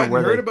 so I don't You know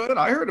where hadn't heard about it?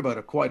 I heard about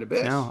it quite a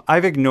bit. No,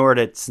 I've ignored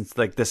it since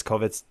like this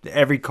COVID.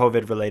 Every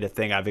COVID related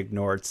thing I've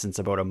ignored since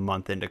about a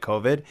month into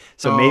COVID.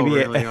 So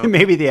really? Okay.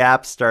 maybe the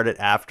app started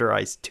after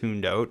I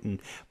tuned out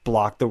and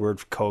blocked the word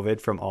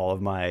COVID from all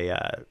of my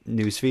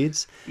news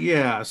feeds.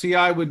 Yeah, see,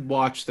 I would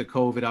watch the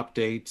COVID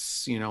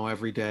updates,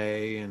 every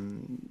day,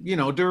 and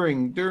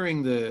during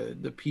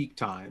the peak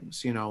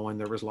times, when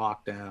there was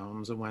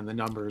lockdowns and when the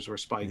numbers were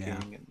spiking. Yeah.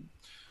 And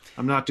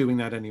I'm not doing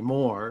that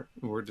anymore.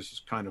 We're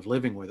just kind of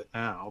living with it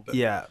now. But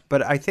yeah,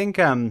 but I think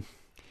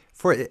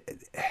for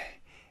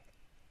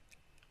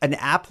an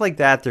app like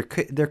that,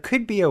 there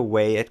could be a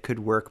way it could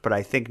work, but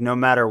I think no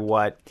matter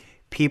what,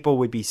 people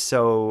would be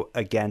so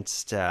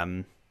against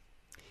the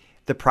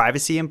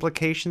privacy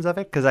implications of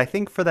it, because I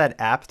think for that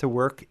app to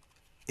work,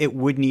 it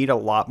would need a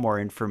lot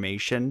more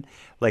information.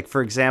 Like,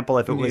 for example,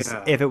 if it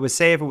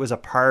was a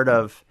part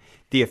of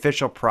the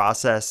official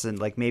process, and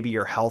like maybe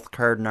your health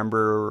card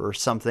number or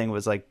something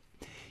was like,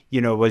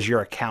 was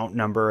your account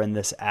number in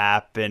this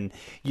app, and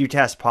you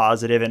test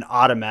positive, and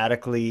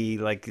automatically,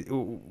 like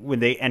when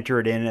they enter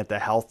it in at the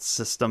health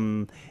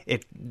system,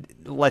 it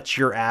lets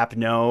your app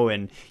know,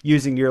 and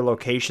using your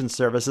location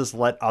services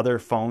let other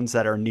phones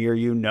that are near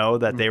you know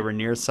that they were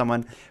near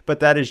someone. But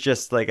that is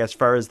just like, as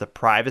far as the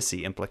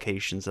privacy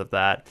implications of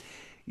that,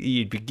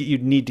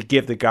 you'd need to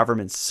give the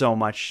government so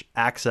much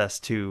access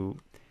to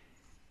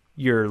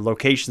your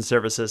location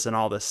services and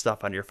all this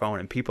stuff on your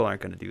phone, and people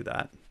aren't going to do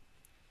that.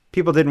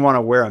 People didn't want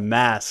to wear a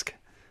mask.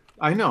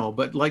 I know,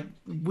 but like,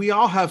 we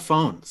all have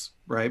phones,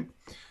 right?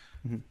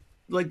 Mm-hmm.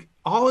 Like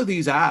all of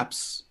these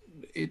apps,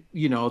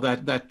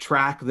 that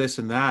track this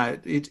and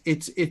that,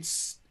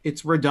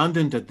 it's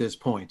redundant at this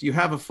point. You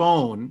have a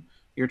phone,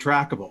 you're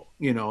trackable.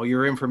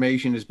 Your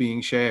information is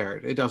being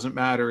shared. It doesn't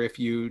matter if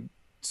you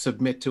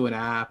submit to an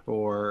app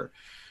or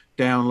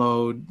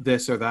download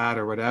this or that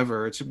or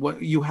whatever. It's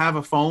what you have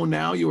a phone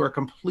now. You are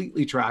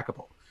completely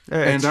trackable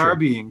and are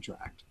being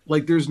tracked.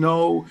 Like, there's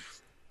no.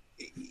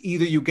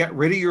 Either you get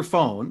rid of your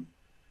phone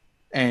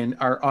and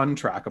are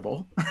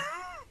untrackable,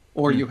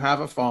 or you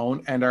have a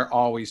phone and are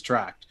always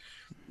tracked.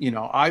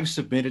 I've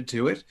submitted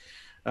to it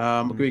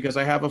because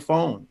I have a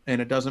phone,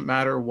 and it doesn't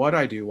matter what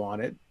I do on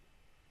it.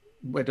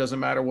 It doesn't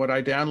matter what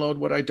I download,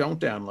 what I don't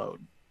download.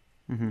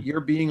 Mm-hmm.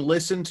 You're being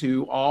listened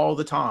to all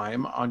the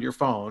time on your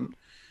phone,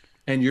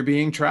 and you're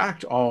being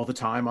tracked all the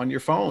time on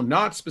your phone,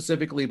 not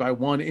specifically by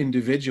one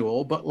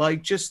individual, but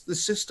like just the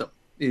system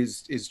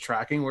is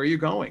tracking where you're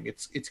going.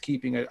 It's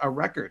keeping a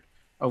record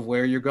of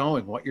where you're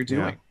going, what you're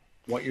doing,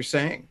 what you're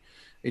saying.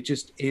 It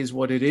just is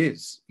what it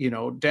is.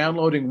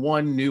 Downloading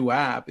one new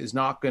app is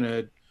not going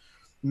to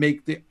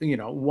make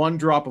one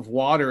drop of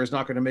water is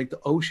not going to make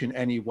the ocean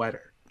any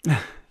wetter.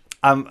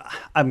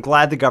 I'm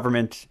glad the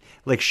government,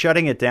 like,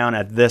 shutting it down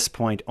at this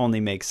point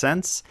only makes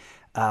sense.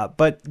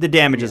 But the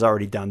damage is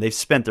already done. They've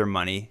spent their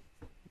money.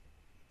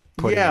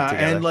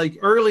 And like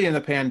early in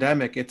the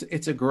pandemic,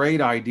 it's a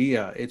great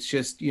idea. It's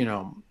just,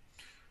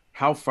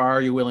 how far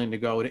are you willing to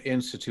go to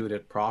institute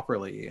it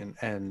properly?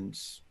 And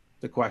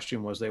the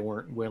question was, they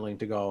weren't willing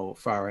to go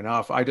far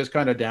enough. I just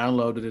kind of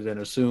downloaded it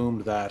and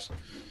assumed that,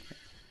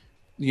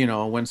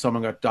 when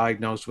someone got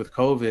diagnosed with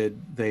COVID,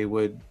 they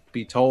would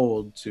be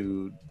told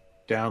to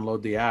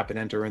download the app and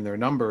enter in their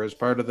number as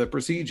part of the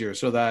procedure,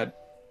 so that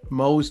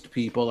most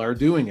people are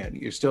doing it.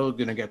 You're still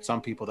going to get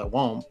some people that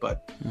won't,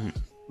 but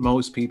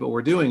most people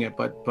were doing it.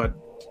 But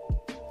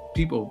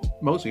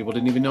most people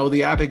didn't even know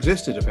the app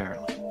existed,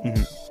 apparently.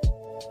 Mm-hmm.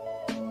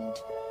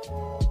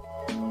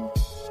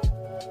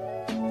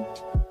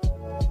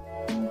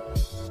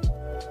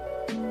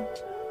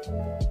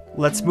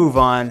 Let's move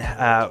on.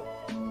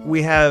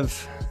 We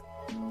have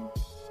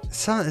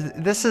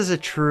this is a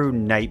true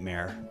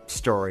nightmare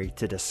story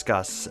to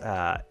discuss.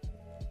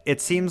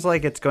 It seems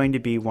like it's going to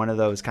be one of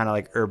those kind of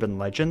like urban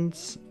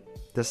legends.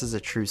 This is a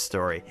true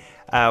story.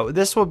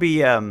 This will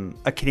be a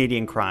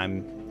Canadian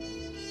crime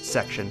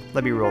section.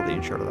 Let me roll the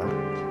intro to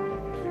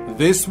that.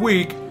 This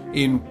week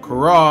in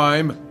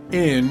Crime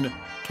in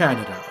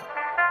Canada.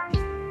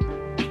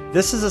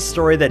 This is a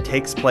story that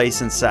takes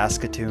place in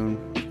Saskatoon.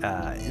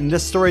 And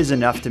this story is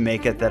enough to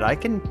make it that I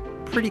can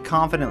pretty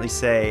confidently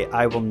say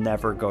I will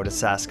never go to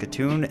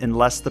Saskatoon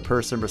unless the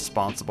person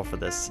responsible for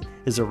this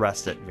is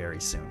arrested very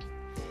soon.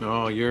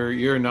 No,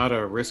 you're not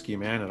a risky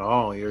man at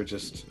all. You're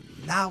just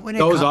when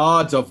those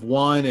odds of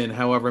one in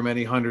however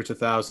many hundreds of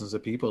thousands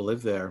of people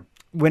live there.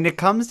 When it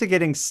comes to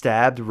getting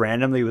stabbed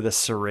randomly with a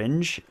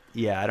syringe,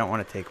 I don't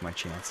want to take my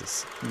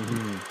chances.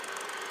 Mm-hmm.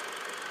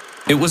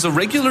 It was a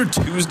regular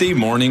Tuesday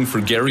morning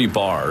for Gary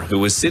Barr, who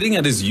was sitting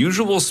at his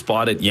usual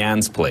spot at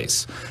Yan's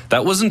place.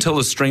 That was until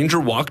a stranger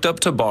walked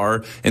up to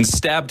Barr and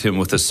stabbed him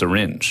with a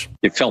syringe.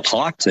 It felt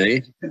hot,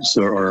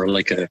 or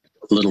like a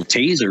little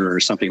taser or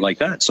something like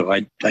that. So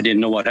I didn't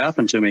know what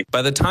happened to me.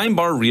 By the time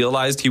Barr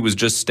realized he was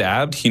just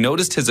stabbed, he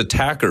noticed his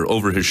attacker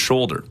over his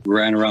shoulder.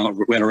 Went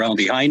around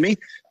behind me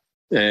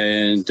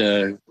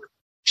and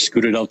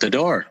scooted out the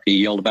door. He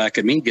yelled back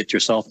at me, "Get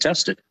yourself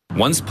tested."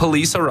 Once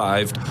police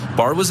arrived,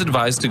 Barr was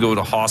advised to go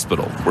to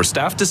hospital, where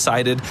staff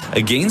decided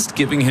against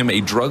giving him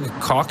a drug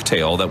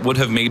cocktail that would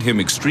have made him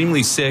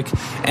extremely sick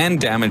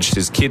and damaged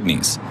his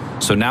kidneys.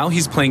 So now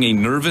he's playing a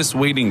nervous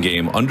waiting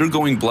game,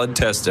 undergoing blood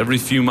tests every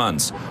few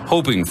months,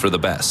 hoping for the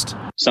best.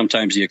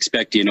 Sometimes you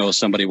expect,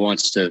 somebody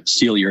wants to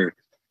steal your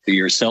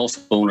cell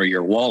phone or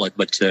your wallet,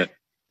 but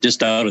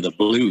just out of the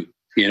blue,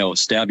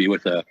 stab you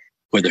with a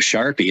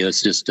Sharpie.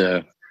 That's just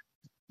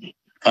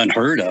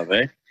unheard of,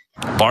 eh?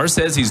 Barr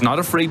says he's not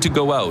afraid to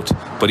go out,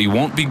 but he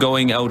won't be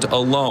going out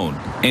alone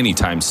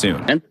anytime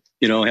soon. And,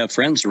 have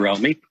friends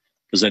around me,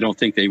 because I don't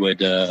think they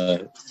would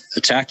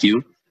attack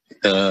you,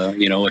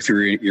 if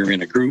you're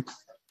in a group.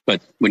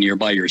 But when you're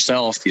by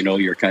yourself,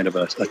 you're kind of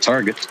a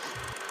target.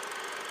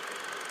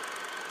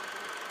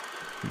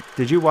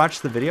 Did you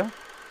watch the video?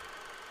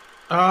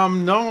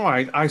 No,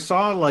 I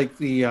saw like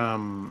the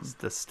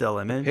still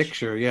image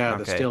picture. Yeah,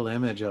 okay. The still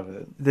image of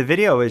it. The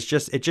video is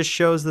just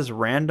shows this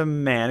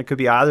random man. It could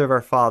be either of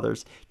our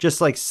fathers,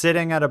 just like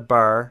sitting at a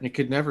bar. It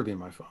could never be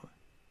my father.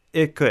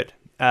 It could.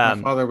 My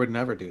father would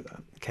never do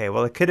that. Okay,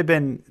 well, it could have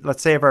been.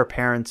 Let's say if our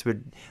parents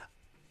would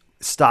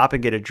stop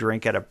and get a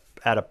drink at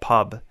a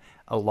pub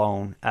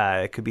alone.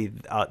 It could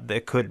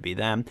be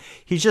them.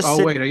 He's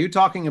just. Wait, are you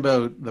talking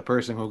about the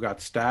person who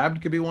got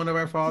stabbed? Could be one of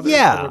our fathers.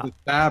 Yeah, or the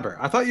stabber.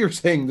 I thought you were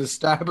saying the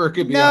stabber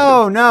could be.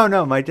 No.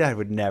 My dad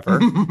would never.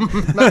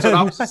 That's what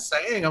I was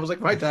saying. I was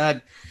like, my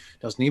dad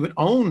doesn't even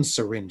own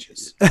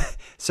syringes.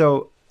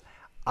 So,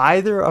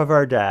 either of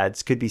our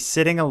dads could be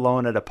sitting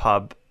alone at a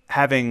pub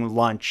having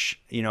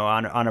lunch,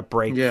 on a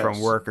break from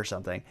work or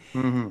something.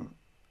 Mm-hmm.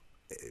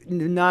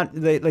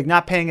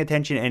 Not paying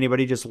attention to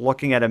anybody, just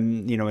looking at a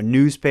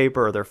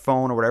newspaper or their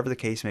phone or whatever the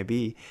case may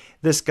be.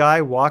 This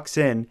guy walks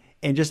in,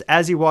 and just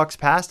as he walks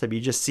past him, you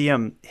just see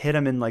him hit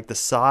him in like the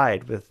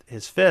side with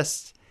his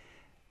fists,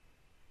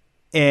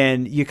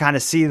 and you kind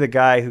of see the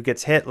guy who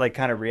gets hit like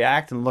kind of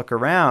react and look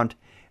around,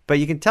 but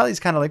you can tell he's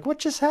kind of like, what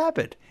just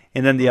happened?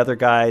 And then the other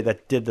guy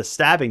that did the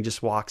stabbing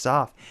just walks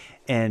off.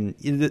 And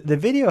the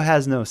video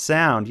has no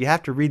sound. You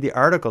have to read the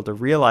article to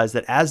realize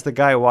that as the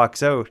guy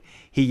walks out,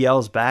 he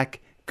yells back,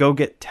 "Go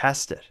get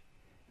tested."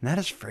 And that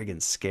is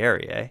friggin'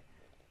 scary, eh?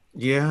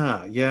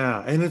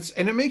 Yeah. And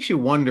it makes you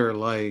wonder,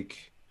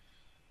 like,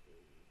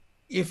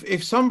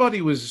 if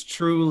somebody was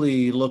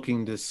truly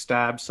looking to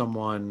stab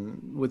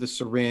someone with a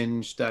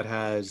syringe that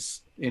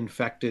has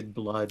infected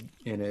blood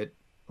in it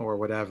or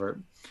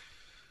whatever,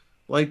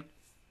 like,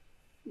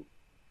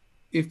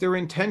 if their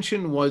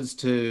intention was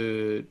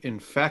to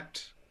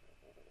infect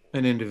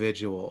an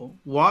individual,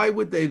 why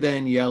would they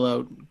then yell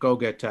out, "Go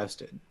get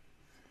tested"?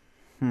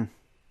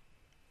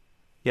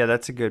 Yeah,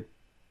 that's a good.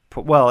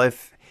 Well,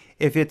 if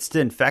it's to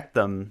infect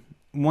them,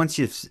 once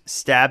you've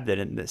stabbed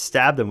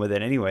them with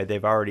it anyway,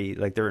 they've already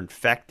they're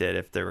infected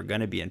if they were going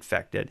to be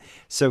infected.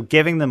 So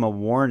giving them a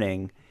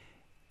warning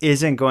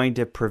isn't going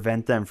to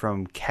prevent them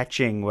from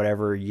catching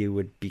whatever you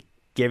would be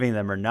giving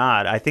them or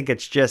not. I think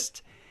it's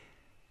just.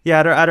 Yeah,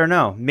 I don't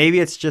know. Maybe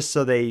it's just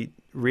so they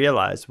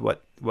realize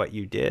what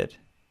you did.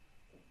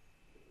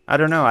 I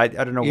don't know. I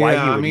don't know why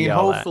you would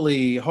yell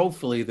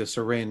hopefully the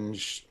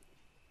syringe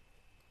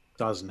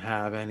doesn't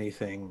have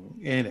anything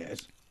in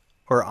it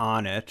or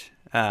on it.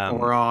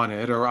 Or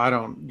I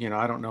don't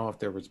know if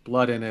there was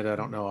blood in it. I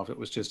don't know if it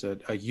was just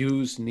a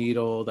used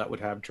needle that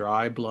would have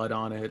dry blood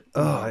on it.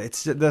 Oh,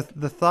 it's the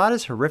thought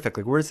is horrific.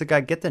 Like, where does the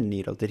guy get the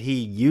needle? Did he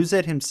use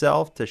it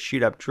himself to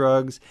shoot up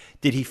drugs?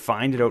 Did he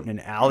find it out in an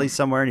alley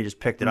somewhere and he just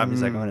picked it up?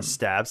 He's like, I'm going to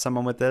stab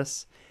someone with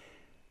this.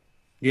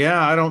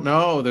 Yeah, I don't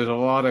know. There's a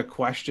lot of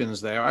questions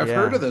there. I've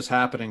heard of this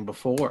happening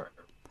before.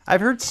 I've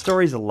heard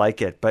stories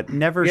like it, but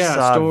never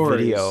saw a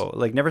video.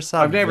 Like, never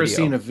saw. I've never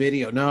seen a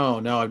video.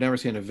 No, I've never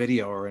seen a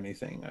video or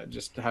anything. I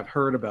just have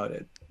heard about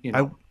it.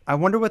 I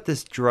wonder what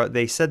this drug.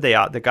 They said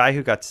the guy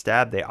who got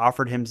stabbed, they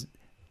offered him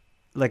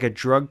like a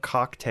drug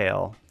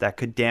cocktail that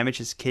could damage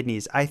his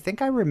kidneys. I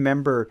think I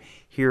remember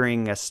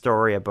hearing a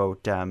story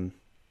about.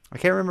 I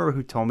can't remember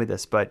who told me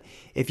this, but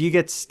if you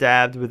get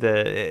stabbed with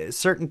a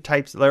certain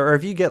types, or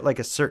if you get like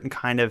a certain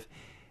kind of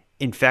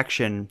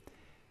infection.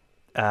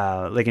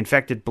 Like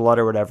infected blood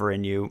or whatever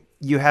in you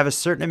have a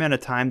certain amount of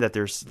time that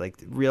there's like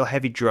real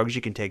heavy drugs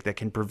you can take that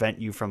can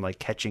prevent you from like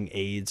catching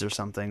AIDS or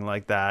something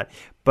like that,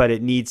 but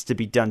it needs to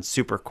be done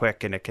super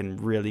quick and it can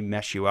really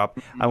mess you up.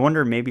 I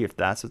wonder maybe if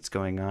that's what's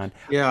going on.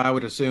 Yeah, I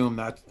would assume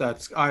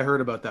that's I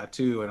heard about that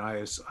too, and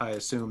I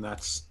assume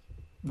that's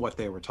what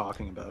they were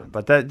talking about.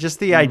 But that just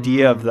the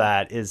idea of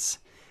that is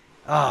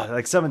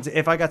like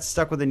if I got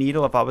stuck with a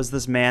needle, if I was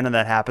this man and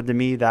that happened to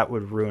me, that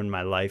would ruin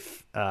my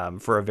life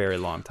for a very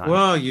long time.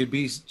 Well, you'd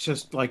be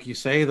just like you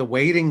say, the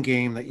waiting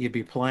game that you'd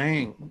be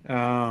playing.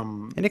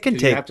 And it can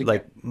take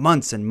like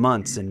months and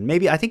months and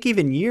maybe I think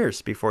even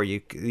years before you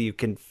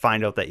can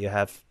find out that you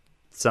have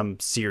some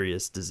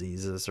serious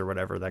diseases or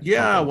whatever.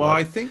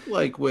 I think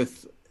like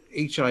with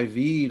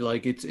HIV,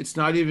 like it's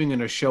not even going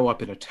to show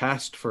up in a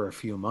test for a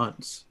few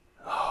months.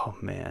 Oh,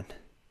 man.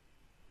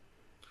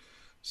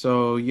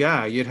 So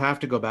yeah, you'd have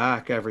to go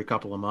back every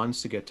couple of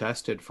months to get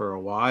tested for a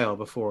while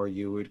before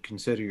you would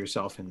consider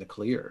yourself in the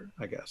clear,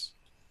 I guess.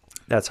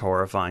 That's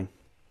horrifying.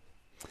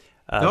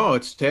 No,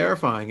 it's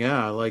terrifying.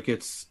 Yeah, like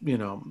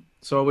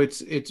so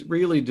it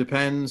really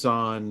depends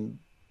on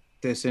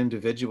this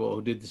individual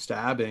who did the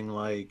stabbing.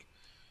 Like,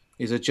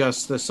 is it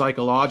just the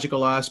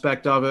psychological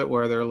aspect of it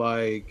where they're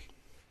like,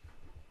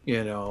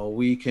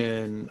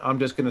 I'm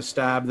just going to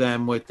stab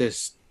them with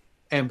this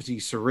empty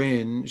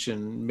syringe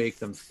and make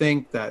them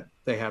think that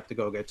they have to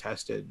go get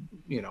tested,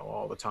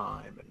 all the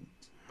time and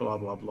blah,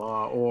 blah,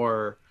 blah.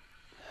 Or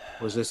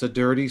was this a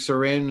dirty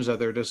syringe that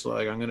they're just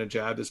like, I'm going to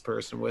jab this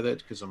person with it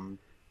because I'm.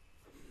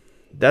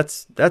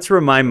 That's where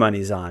my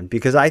money's on,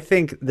 because I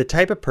think the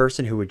type of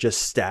person who would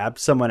just stab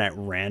someone at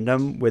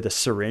random with a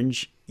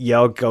syringe,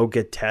 yell, go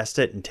get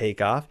tested and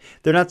take off.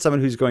 They're not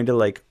someone who's going to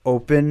like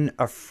open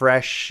a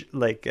fresh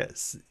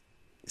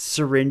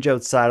syringe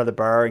outside of the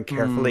bar and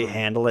carefully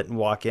handle it and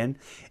walk in.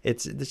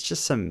 It's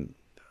just some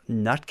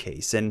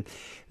nutcase. And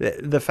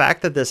the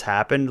fact that this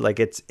happened, like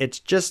it's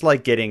just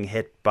like getting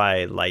hit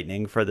by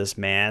lightning for this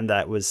man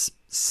that was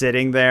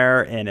sitting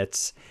there, and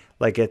it's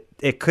like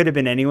it could have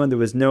been anyone. There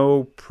was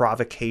no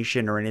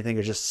provocation or anything.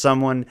 It's just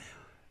someone,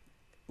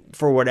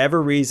 for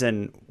whatever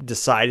reason,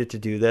 decided to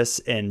do this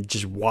and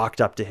just walked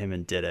up to him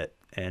and did it.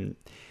 And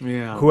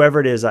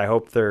whoever it is, I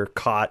hope they're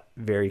caught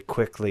very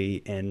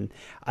quickly. And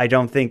I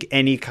don't think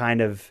any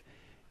kind of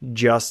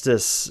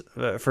justice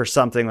for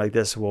something like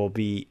this will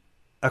be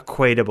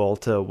equatable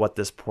to what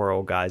this poor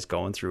old guy's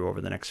going through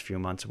over the next few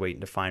months,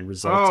 waiting to find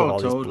results of all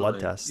these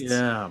blood tests.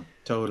 Yeah,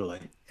 totally.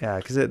 Yeah,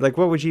 because like,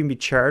 what would you even be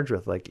charged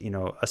with? Like,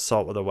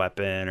 assault with a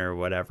weapon or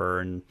whatever.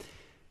 And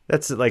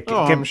that's like,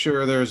 I'm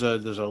sure there's a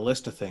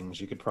list of things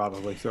you could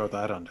probably throw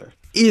that under.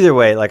 Either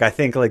way, like, I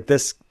think like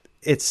this,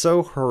 it's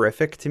so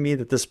horrific to me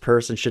that this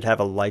person should have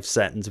a life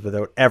sentence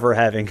without ever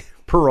having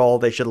parole.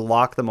 They should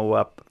lock them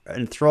up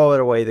and throw it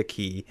away the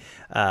key,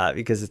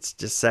 because it's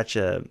just such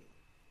a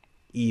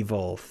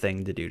evil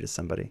thing to do to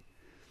somebody.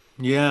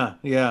 Yeah,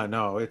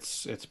 no,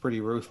 it's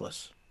pretty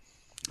ruthless.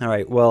 All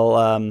right,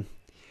 well,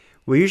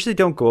 we usually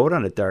don't go out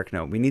on a dark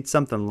note. We need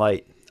something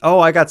light. Oh,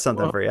 I got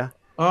something for you.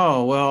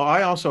 Oh, well,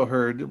 I also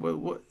heard,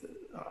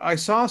 I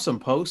saw some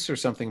posts or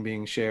something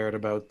being shared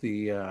about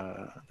the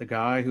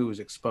guy who was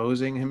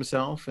exposing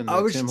himself in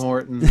the Tim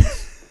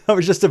Hortons. I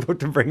was just about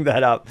to bring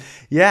that up.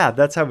 Yeah,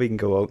 that's how we can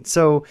go out.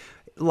 So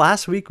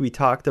last week we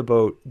talked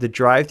about the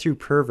drive-through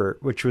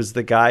pervert, which was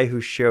the guy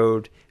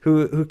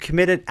who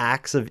committed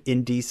acts of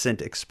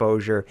indecent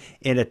exposure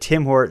in a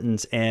Tim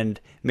Hortons and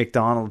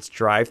McDonald's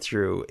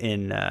drive-through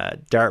in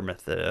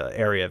Dartmouth, the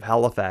area of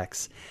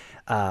Halifax.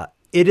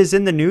 It is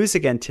in the news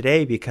again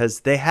today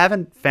because they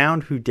haven't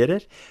found who did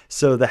it.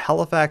 So the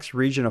Halifax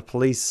Regional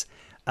Police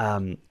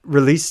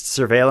released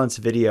surveillance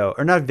video,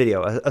 or not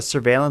video, a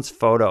surveillance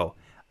photo,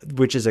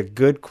 which is a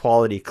good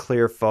quality,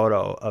 clear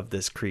photo of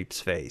this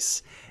creep's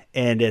face.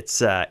 And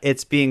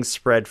it's being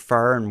spread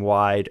far and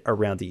wide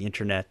around the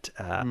internet.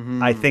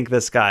 I think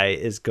this guy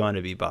is going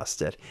to be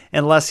busted,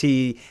 unless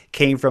he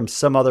came from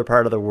some other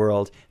part of the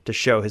world to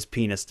show his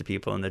penis to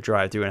people in the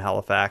drive-thru in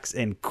Halifax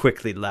and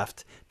quickly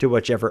left to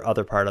whichever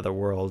other part of the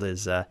world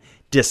is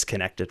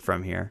disconnected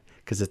from here.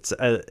 Because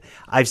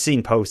I've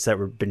seen posts that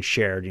were been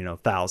shared,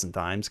 1,000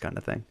 times, kind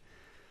of thing.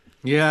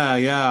 Yeah.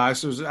 I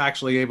was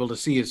actually able to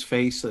see his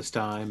face this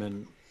time,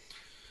 and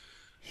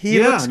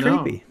he looks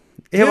creepy.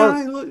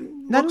 Yeah,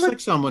 looks like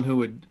someone who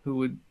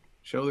would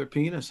show their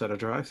penis at a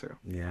drive-thru.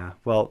 Yeah.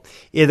 Well,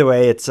 either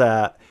way, it's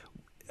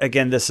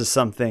again, this is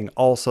something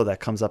also that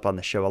comes up on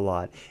the show a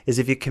lot, is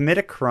if you commit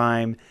a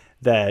crime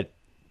that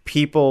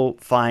people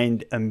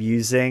find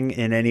amusing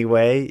in any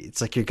way,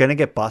 it's like you're going to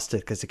get busted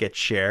because it gets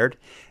shared.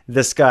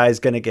 This guy's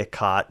going to get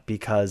caught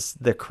because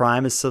the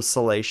crime is so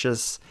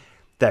salacious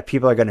that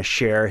people are going to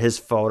share his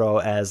photo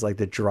as like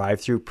the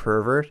drive-through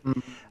pervert.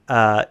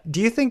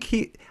 Do you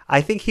think I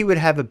think he would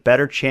have a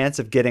better chance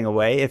of getting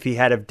away if he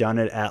had have done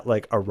it at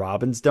like a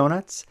Robin's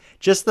Donuts?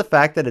 Just the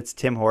fact that it's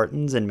Tim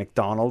Hortons and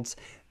McDonald's,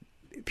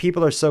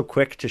 people are so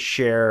quick to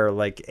share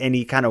like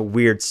any kind of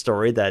weird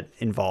story that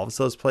involves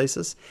those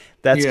places.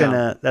 That's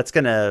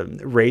gonna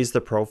raise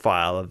the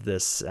profile of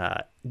this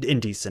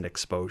indecent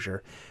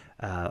exposure.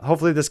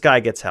 Hopefully this guy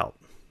gets help.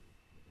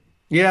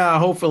 Yeah,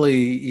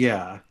 hopefully.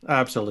 Yeah,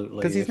 absolutely.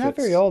 Because he's not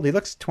very old. He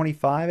looks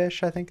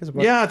 25-ish, I think, is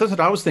what. Yeah, that's what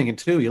I was thinking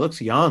too. He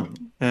looks young.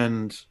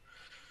 And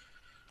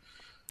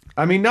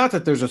I mean, not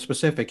that there's a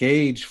specific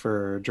age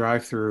for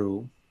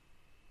drive-through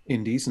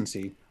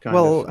indecency.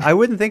 I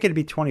wouldn't think it'd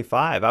be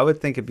 25. I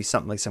would think it'd be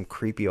something like some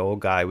creepy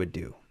old guy would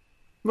do.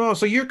 Well,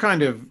 so you're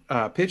kind of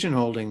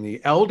pigeonholing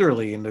the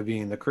elderly into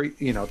being the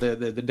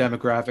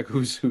demographic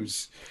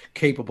who's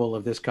capable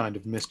of this kind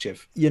of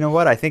mischief. You know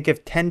what? I think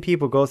if 10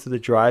 people go through the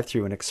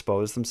drive-thru and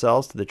expose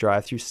themselves to the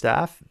drive-thru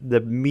staff, the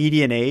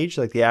median age,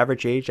 like the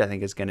average age, I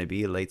think is going to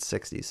be late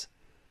 60s.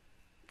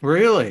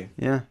 Really?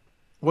 Yeah.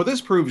 Well,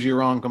 this proves you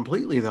wrong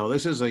completely, though.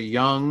 This is a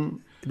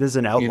young, this is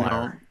an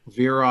outlier,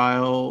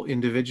 virile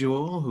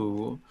individual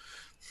who.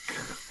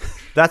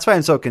 That's why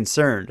I'm so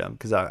concerned,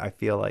 because I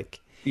feel like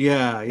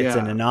Yeah, It's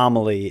an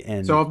anomaly.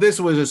 And so if this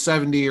was a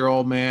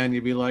 70-year-old man,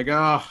 you'd be like,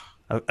 oh,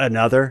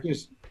 another?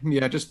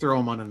 Just throw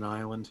him on an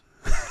island.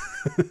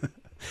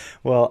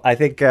 Well, I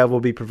think we'll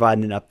be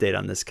providing an update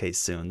on this case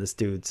soon. This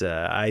dude's,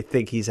 I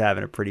think he's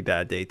having a pretty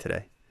bad day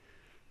today.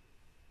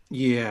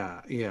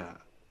 Yeah,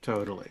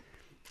 totally.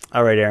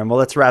 All right, Aaron. Well,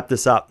 let's wrap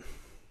this up.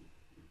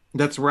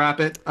 Let's wrap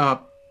it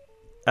up.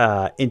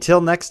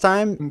 Until next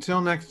time.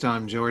 Until next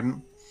time,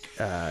 Jordan.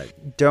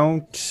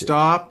 Don't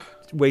stop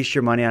waste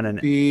your money on an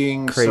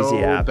being crazy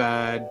so app.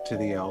 Bad to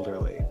the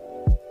elderly.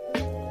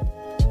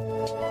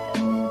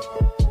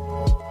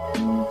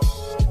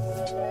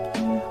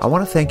 I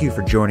want to thank you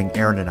for joining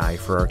Aaron and I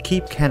for our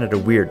Keep Canada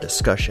Weird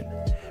discussion.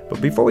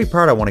 But before we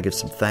part, I want to give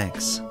some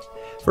thanks.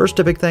 First,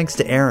 a big thanks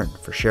to Aaron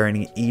for sharing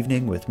an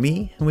evening with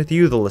me and with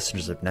you, the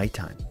listeners of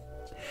Nighttime.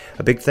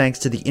 A big thanks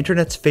to the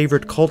internet's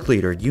favorite cult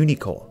leader,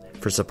 Unicole,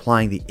 for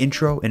supplying the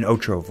intro and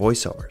outro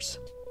voiceovers.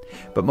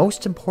 But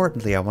most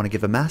importantly, I want to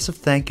give a massive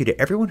thank you to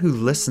everyone who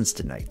listens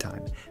to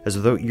Nighttime, as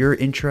without your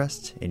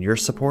interest and your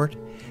support,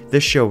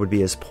 this show would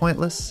be as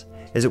pointless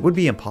as it would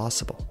be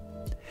impossible.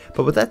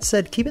 But with that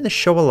said, keeping the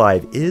show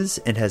alive is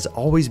and has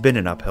always been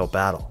an uphill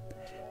battle.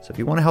 So if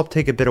you want to help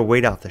take a bit of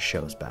weight off the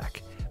show's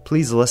back,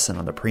 please listen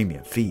on the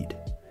premium feed.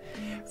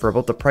 For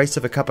about the price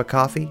of a cup of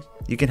coffee,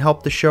 you can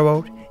help the show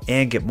out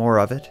and get more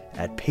of it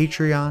at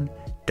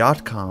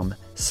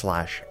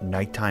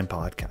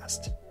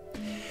patreon.com/nighttimepodcast.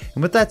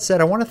 And with that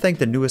said, I want to thank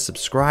the newest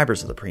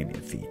subscribers of the premium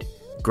feed.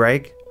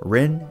 Greg,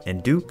 Rin,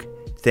 and Duke,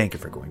 thank you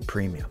for going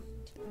premium.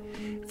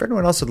 If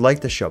anyone else would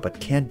like the show but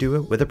can't do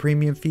it with a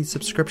premium feed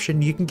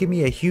subscription, you can give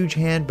me a huge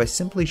hand by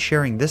simply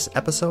sharing this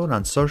episode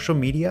on social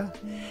media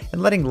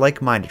and letting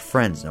like-minded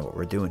friends know what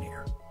we're doing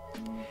here.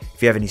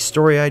 If you have any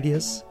story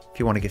ideas, if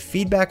you want to give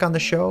feedback on the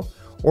show,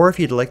 or if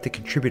you'd like to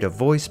contribute a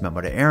voice memo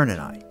to Aaron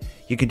and I,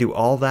 you can do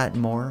all that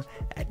and more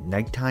at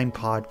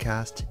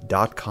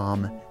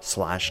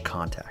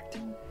nighttimepodcast.com/contact.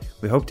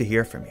 We hope to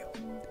hear from you.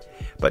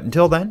 But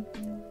until then,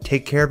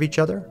 take care of each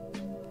other,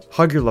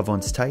 hug your loved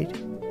ones tight,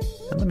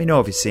 and let me know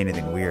if you see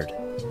anything weird.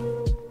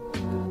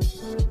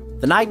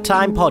 The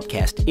Nighttime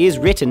Podcast is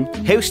written,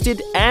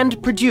 hosted,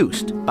 and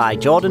produced by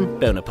Jordan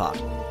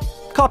Bonaparte.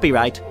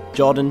 Copyright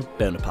Jordan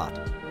Bonaparte.